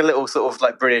movie. It's like a little sort of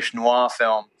like British noir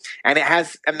film, and it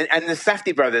has and the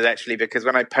Safdie brothers actually, because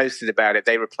when I posted about it,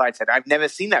 they replied, said, "I've never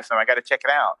seen that film. I got to check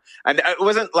it out." And it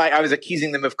wasn't like I was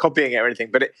accusing them of copying it or anything,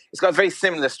 but it's got a very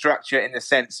similar structure in the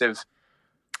sense of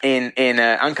in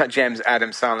Uncut Gems,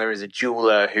 Adam Sandler is a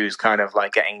jeweler who's kind of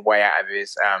like getting way over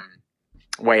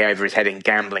his head in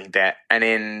gambling debt, and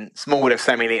in Small World of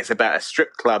Sammy Lee, it's about a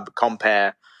strip club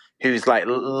compere who's like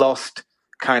lost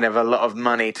kind of a lot of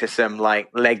money to some like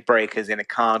leg breakers in a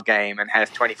card game and has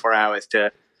 24 hours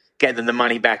to get them the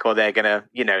money back or they're gonna,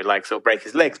 you know, like sort of break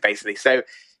his legs basically. So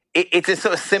it's a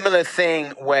sort of similar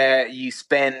thing where you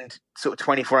spend sort of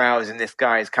 24 hours in this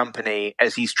guy's company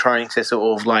as he's trying to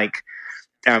sort of like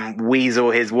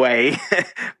weasel his way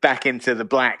back into the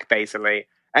black basically.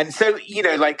 And so, you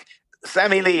know, like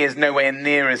Sammy Lee is nowhere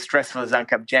near as stressful as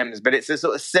Uncut Gems, but it's a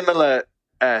sort of similar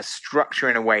structure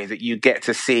in a way that you get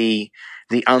to see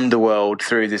the underworld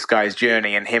through this guy's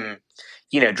journey and him,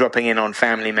 you know, dropping in on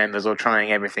family members or trying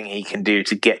everything he can do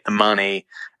to get the money.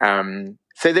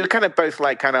 So they were kind of both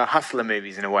like kind of hustler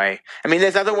movies in a way. I mean,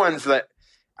 there's other ones like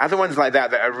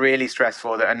that are really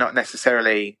stressful that are not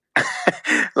necessarily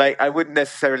like I wouldn't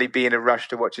necessarily be in a rush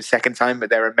to watch a second time, but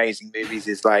they're amazing movies.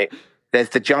 Is like there's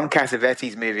the John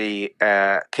Cassavetes movie,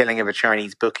 Killing of a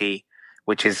Chinese Bookie,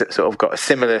 which is sort of got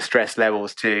similar stress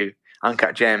levels to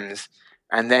Uncut Gems.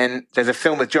 And then there's a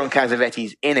film with John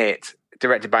Cassavetes in it,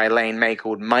 directed by Elaine May,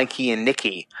 called Mikey and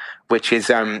Nicky, which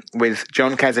is with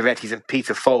John Cassavetes and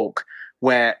Peter Falk,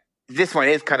 where this one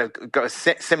is kind of got a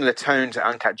similar tone to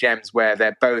Uncut Gems, where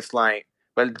they're both like,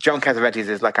 well, John Cassavetes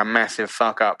is like a massive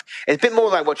fuck up. It's a bit more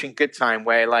like watching Good Time,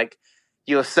 where like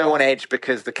you're so on edge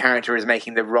because the character is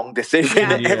making the wrong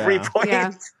decision at every point.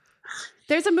 Yeah.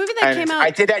 There's a movie that came out.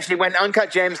 I did actually, when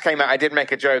Uncut Gems came out, I did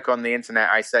make a joke on the internet.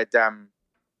 I said that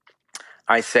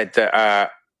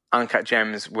Uncut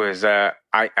Gems was I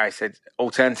said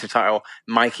alternative title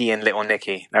Mikey and Little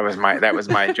Nicky. That was my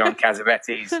John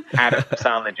Cassavetes Adam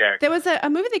Sandler joke. There was a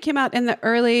movie that came out in the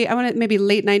maybe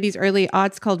late 90s, early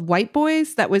aughts called White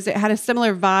Boys. It had a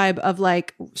similar vibe of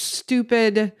like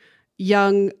stupid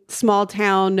young small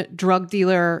town drug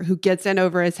dealer who gets in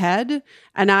over his head.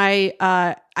 And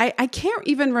I can't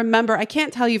even remember. I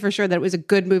can't tell you for sure that it was a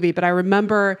good movie, but I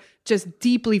remember just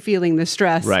deeply feeling the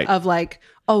stress of like,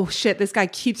 oh shit, this guy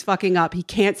keeps fucking up. He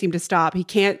can't seem to stop.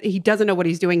 He doesn't know what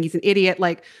he's doing. He's an idiot.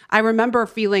 Like, I remember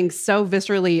feeling so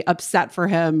viscerally upset for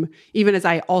him, even as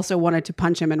I also wanted to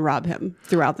punch him and rob him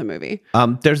throughout the movie.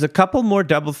 There's a couple more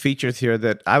double features here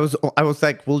that I was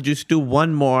like, we'll just do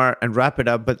one more and wrap it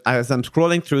up. But as I'm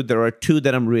scrolling through, there are two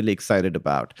that I'm really excited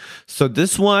about. So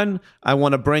this one I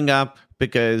want to bring up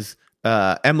because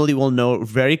Emily will know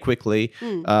very quickly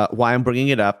why I'm bringing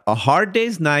it up. A Hard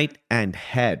Day's Night and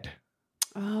Head.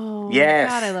 Oh, yes.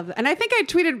 God, I love that. And I think I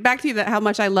tweeted back to you that how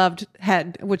much I loved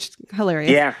Head, which is hilarious.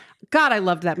 Yeah. God, I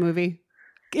loved that movie.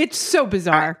 It's so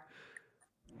bizarre.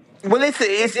 Well,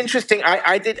 it's interesting.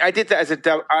 I did that as a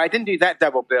double. I didn't do that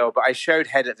double bill, but I showed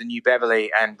Head at the New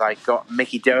Beverly and like got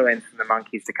Mickey Dolenz from the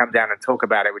Monkees to come down and talk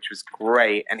about it, which was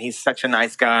great. And he's such a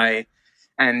nice guy.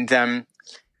 And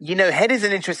Head is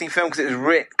an interesting film because it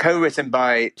was co-written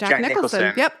by Jack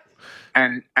Nicholson. Yep.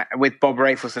 And with Bob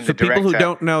Rafelson, the director. For people who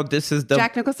don't know, this is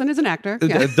Jack Nicholson is an actor.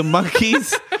 Yeah. The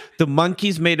Monkees. The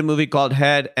Monkees made a movie called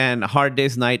Head, and Hard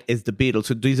Day's Night is the Beatles.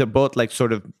 So these are both like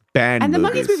sort of band and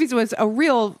movies. The Monkees movies was a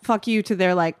real fuck you to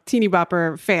their like teeny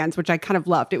bopper fans, which I kind of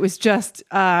loved. It was just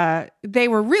they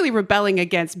were really rebelling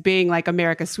against being like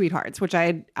America's sweethearts, which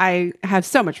I have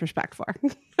so much respect for.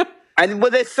 And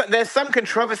well, there's some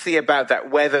controversy about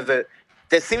that.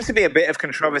 There seems to be a bit of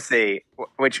controversy,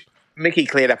 which Mickey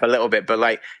cleared up a little bit, but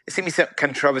like there seems to be some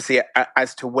controversy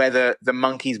as to whether the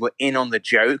Monkees were in on the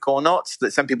joke or not.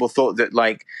 That some people thought that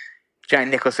like Jack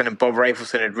Nicholson and Bob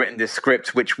Rafelson had written this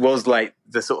script, which was like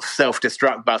the sort of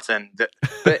self-destruct button.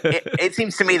 But it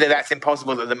seems to me that that's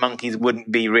impossible, that the Monkees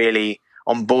wouldn't be really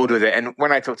on board with it. And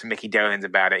when I talked to Mickey Dolenz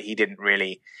about it, he didn't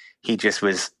really. He just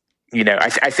was. I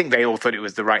think they all thought it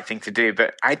was the right thing to do.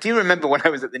 But I do remember when I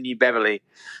was at the New Beverly,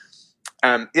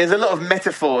 there's a lot of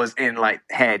metaphors in like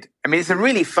Head. I mean, it's a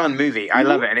really fun movie. I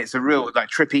love it. And it's a real like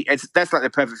trippy, that's like the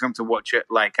perfect film to watch at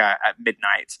like at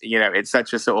midnight. It's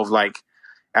such a sort of like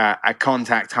a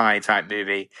Contact High type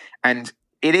movie. And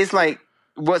it is like,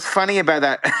 what's funny about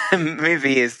that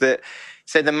movie is that,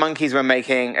 so the Monkees were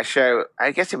making a show,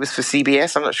 I guess it was for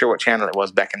CBS. I'm not sure what channel it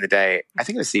was back in the day. I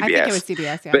think it was CBS. I think it was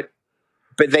CBS, yeah.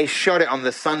 But they shot it on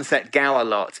the Sunset Gower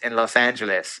lot in Los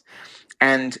Angeles.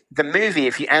 And the movie,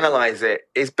 if you analyze it,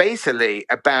 is basically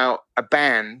about a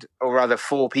band, or rather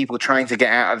 4 people trying to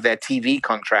get out of their TV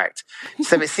contract.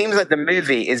 So it seems like the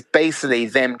movie is basically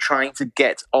them trying to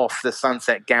get off the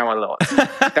Sunset Gower lot.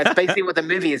 That's basically what the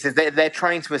movie is they're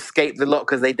trying to escape the lot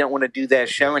because they don't want to do their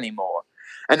show anymore.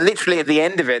 And literally at the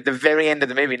end of it, the very end of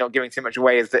the movie, not giving too much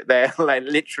away, is that they're like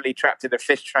literally trapped in a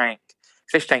fish tank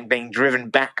being driven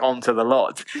back onto the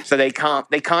lot. So they can't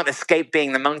escape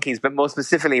being the Monkees, but more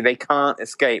specifically, they can't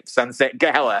escape Sunset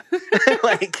Gower.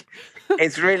 Like,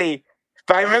 it's really...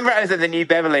 But I remember I was at the New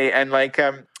Beverly and like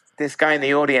this guy in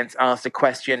the audience asked a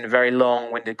question, a very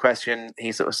long-winded question.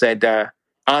 He sort of said,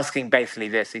 asking basically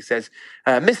this, he says,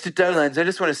 Mr. Dolenz, I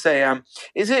just want to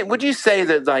say, would you say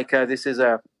that like this is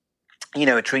a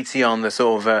treatise on the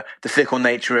sort of the fickle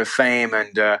nature of fame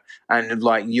and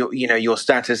like your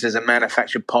status as a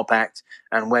manufactured pop act,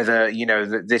 and whether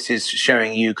that this is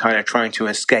showing you kind of trying to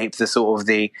escape the sort of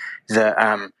the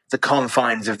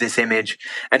confines of this image.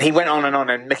 And he went on,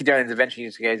 and Mickey Dolenz eventually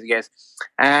goes,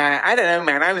 I don't know,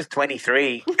 man, I was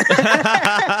 23.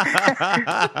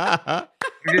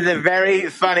 It is a very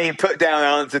funny put-down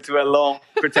answer to a long,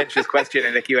 pretentious question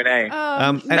in the Q&A.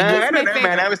 I don't know,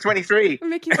 man. I was 23.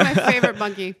 Mickey's my favorite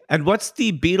monkey. And what's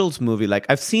the Beatles movie like?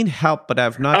 I've seen Help, but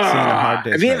I've not seen A Hard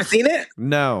Day's Night. Have you ever seen it?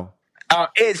 No. Oh,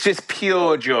 it's just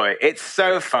pure joy. It's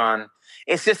so fun.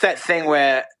 It's just that thing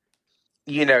where,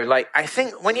 like, I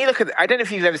think when you look at, I don't know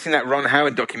if you've ever seen that Ron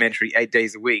Howard documentary, 8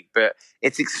 Days a Week, but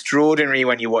it's extraordinary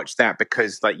when you watch that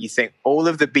because, like, you think all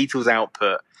of the Beatles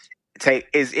output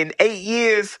is in 8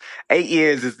 years. 8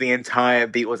 years is the entire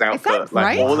Beatles output. Is that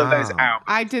right? All of those albums.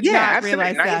 I did not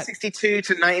realize that. 1962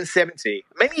 to 1970.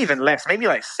 Maybe even less. Maybe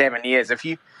like 7 years. If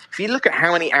you look at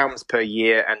how many albums per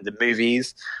year and the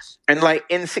movies, and like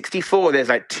in 64, there's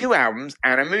like 2 albums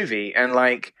and a movie. And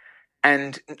like,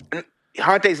 and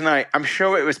Hard Day's Night, I'm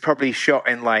sure it was probably shot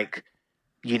in like,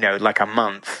 like a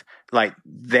month. Like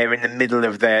they're in the middle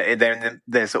of their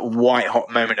sort of white hot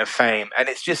moment of fame, and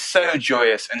it's just so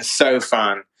joyous and so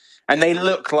fun. And they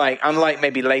look like, unlike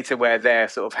maybe later where they're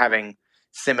sort of having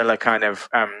similar kind of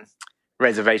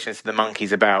reservations to the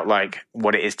Monkees about like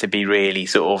what it is to be really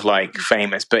sort of like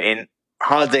famous. But in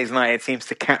Hard Day's Night, it seems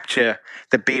to capture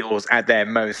the Beatles at their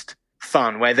most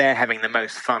fun, where they're having the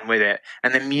most fun with it.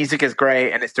 And the music is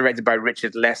great, and it's directed by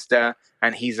Richard Lester,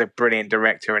 and he's a brilliant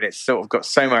director, and it's sort of got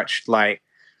so much like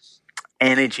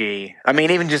energy. I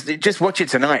mean, even just watch it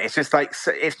tonight. It's just like,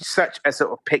 it's such a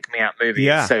sort of pick-me-up movie.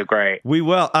 Yeah. It's so great. We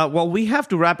will. Well, we have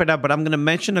to wrap it up, but I'm going to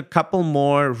mention a couple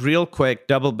more real quick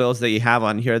double bills that you have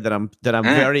on here that I'm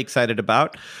very excited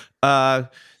about. The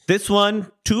This one,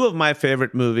 two of my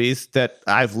favorite movies that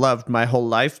I've loved my whole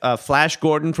life. Flash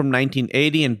Gordon from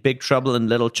 1980 and Big Trouble in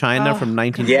Little China from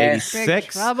 1986.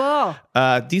 Big Trouble.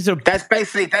 That's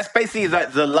basically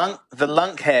like the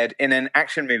lunkhead in an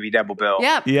action movie double bill.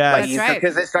 Yep. Yeah, that's right.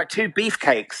 Because it's like two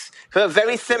beefcakes. For a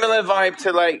very similar vibe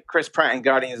to like Chris Pratt in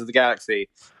Guardians of the Galaxy.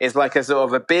 It's like a sort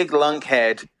of a big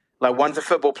lunkhead, like one's a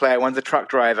football player, one's a truck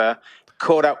driver,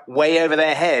 caught up way over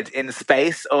their head in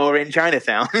space or in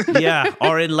Chinatown. Yeah,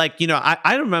 or in like,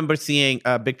 I remember seeing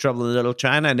Big Trouble in Little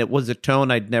China, and it was a tone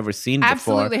I'd never seen before.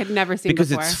 Absolutely had never seen because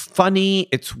before. It's funny,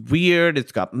 it's weird,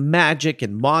 it's got magic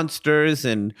and monsters,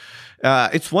 and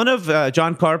it's one of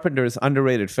John Carpenter's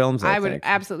underrated films, I think. Would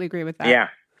absolutely agree with that. Yeah.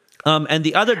 And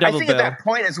the other double I think bill. at that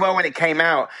point as well, when it came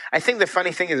out, I think the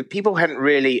funny thing is that people hadn't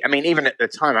really, I mean, even at the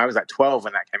time, I was like 12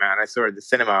 when that came out and I saw it at the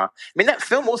cinema. I mean, that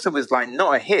film also was like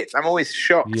not a hit. I'm always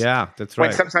shocked. Yeah, that's right.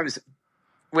 When sometimes,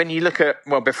 when you look at,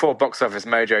 before Box Office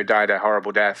Mojo died a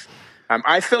horrible death,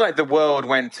 I feel like the world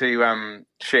went to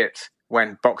shit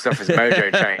when Box Office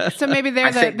Mojo changed. So maybe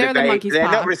they're the monkey's paw.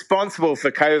 They're not responsible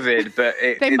for COVID, but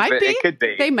it could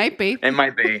be. They might be. It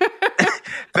might be.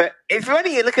 But if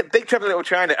you look at Big Trouble in Little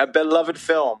China, a beloved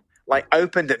film, like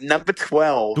opened at number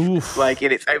 12, Oof. like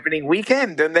in its opening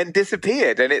weekend, and then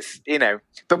disappeared. And it's,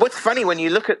 But what's funny when you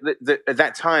look at at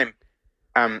that time,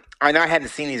 I know I hadn't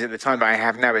seen these at the time, but I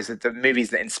have now, is that the movies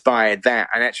that inspired that,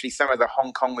 and actually some of the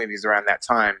Hong Kong movies around that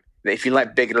time, that if you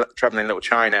like Big Trouble in Little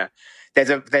China, there's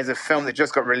a film that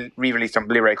just got re-released on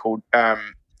Blu-ray called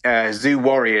Zoo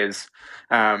Warriors,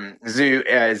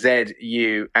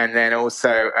 ZU, and then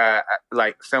also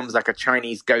like films like A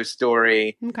Chinese Ghost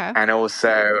Story, and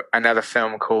also another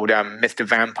film called Mr.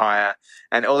 Vampire,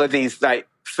 and all of these like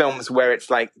films where it's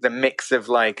like the mix of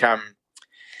like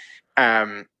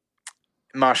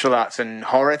martial arts and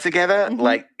horror together,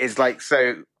 like is like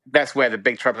so. That's where the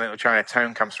Big Trouble in Little China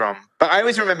tone comes from. But I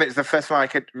always remember it's the first one I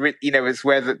could, is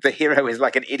where the hero is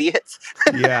like an idiot.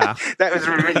 Yeah. That was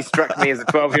really struck me as a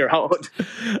 12-year-old.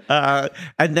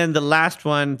 And then the last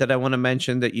one that I want to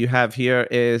mention that you have here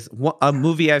is a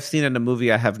movie I've seen and a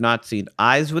movie I have not seen.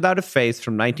 Eyes Without a Face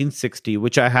from 1960,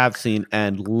 which I have seen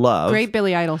and love. Great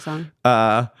Billy Idol song.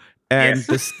 And Yes.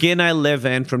 The Skin I Live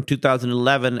In from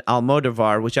 2011,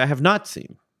 Almodovar, which I have not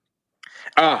seen.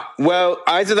 Well,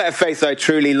 Eyes Without a Face I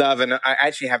truly love, and I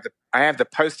actually have the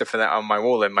poster for that on my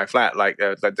wall in my flat, like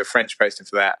the French poster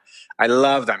for that. I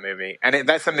love that movie, and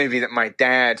that's a movie that my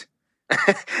dad.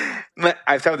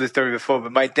 I've told this story before,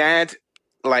 but my dad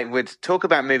would talk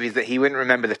about movies that he wouldn't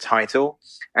remember the title,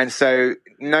 and so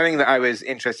knowing that I was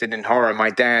interested in horror,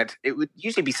 my dad, it would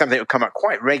usually be something that would come up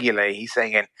quite regularly. He's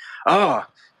saying, "Oh,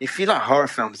 if you like horror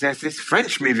films, there's this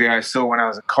French movie I saw when I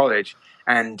was at college."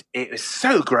 And it was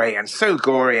so great and so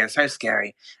gory and so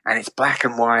scary. And it's black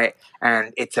and white.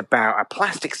 And it's about a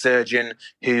plastic surgeon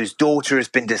whose daughter has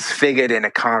been disfigured in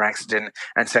a car accident.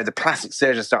 And so the plastic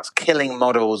surgeon starts killing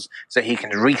models so he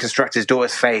can reconstruct his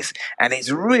daughter's face. And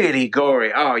it's really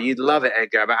gory. Oh, you'd love it,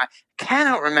 Edgar. But I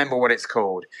cannot remember what it's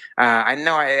called. I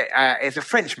know it's a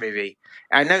French movie.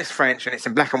 I know it's French and it's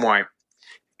in black and white.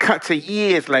 Cut to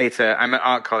years later, I'm at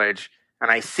art college. And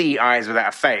I see Eyes Without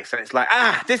a Face, and it's like,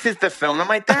 this is the film that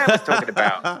my dad was talking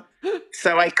about.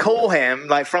 So I call him,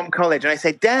 from college, and I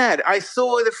say, Dad, I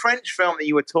saw the French film that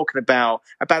you were talking about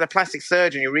a plastic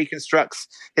surgeon who reconstructs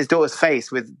his daughter's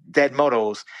face with dead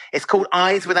models. It's called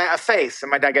Eyes Without a Face. And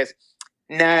my dad goes,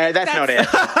 no, that's not it.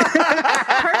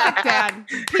 Perfect dad.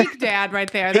 Peak dad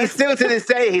right there. He still, to this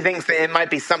day, he thinks that it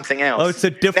might be something else. Oh, it's a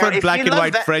different black and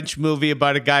white French movie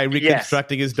about a guy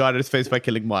reconstructing his daughter's face by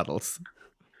killing models.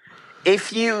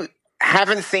 If you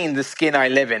haven't seen The Skin I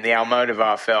Live In, the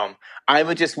Almodovar film, I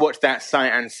would just watch that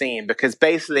sight unseen, because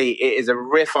basically it is a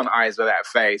riff on Eyes Without a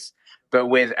Face, but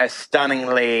with a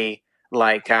stunningly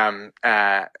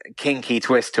kinky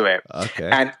twist to it. Okay.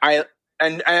 And I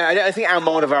don't think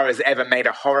Almodovar has ever made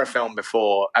a horror film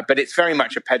before, but it's very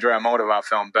much a Pedro Almodovar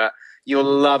film. But you'll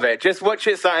love it. Just watch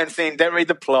it sight unseen. Don't read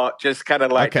the plot. Just kind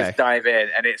of just dive in,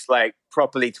 and it's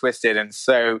properly twisted and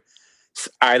so.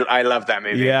 I love that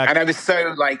movie. Yeah. And I was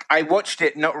so I watched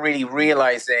it not really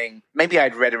realizing, maybe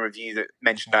I'd read a review that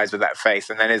mentioned Eyes Without a Face,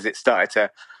 and then as it started to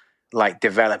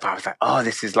develop, I was like, oh,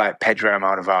 this is Pedro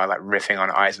Almodovar riffing on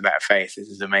Eyes Without a Face. This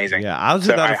is amazing. Yeah, Eyes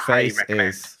Without a Face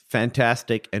is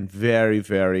fantastic and very,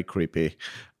 very creepy.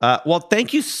 Well,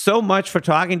 thank you so much for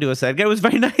talking to us, Edgar. It was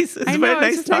very nice. It's very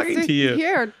nice talking to you.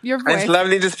 Hear your voice. It's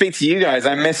lovely to speak to you guys.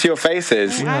 I miss your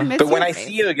faces. I miss but when your I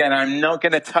see you again, I'm not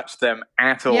going to touch them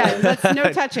at all. Yeah, that's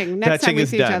no touching. Next time we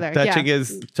see each other.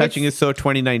 Touching is so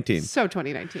 2019. So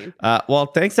 2019. Well,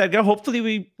 thanks, Edgar.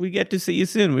 Hopefully we get to see you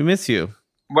soon. We miss you.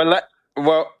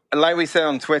 Well, like we said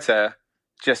on Twitter,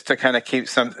 just to kind of keep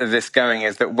some of this going,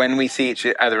 is that when we see each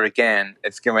other again,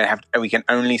 we can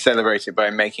only celebrate it by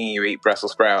making you eat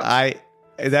Brussels sprouts. I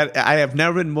have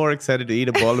never been more excited to eat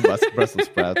a bowl of Brussels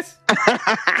sprouts.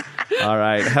 All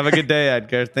right. Have a good day,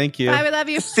 Edgar. Thank you. Bye. We love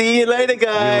you. See you later,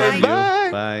 guys. Bye.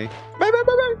 Bye. Bye. Bye.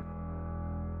 Bye. Bye.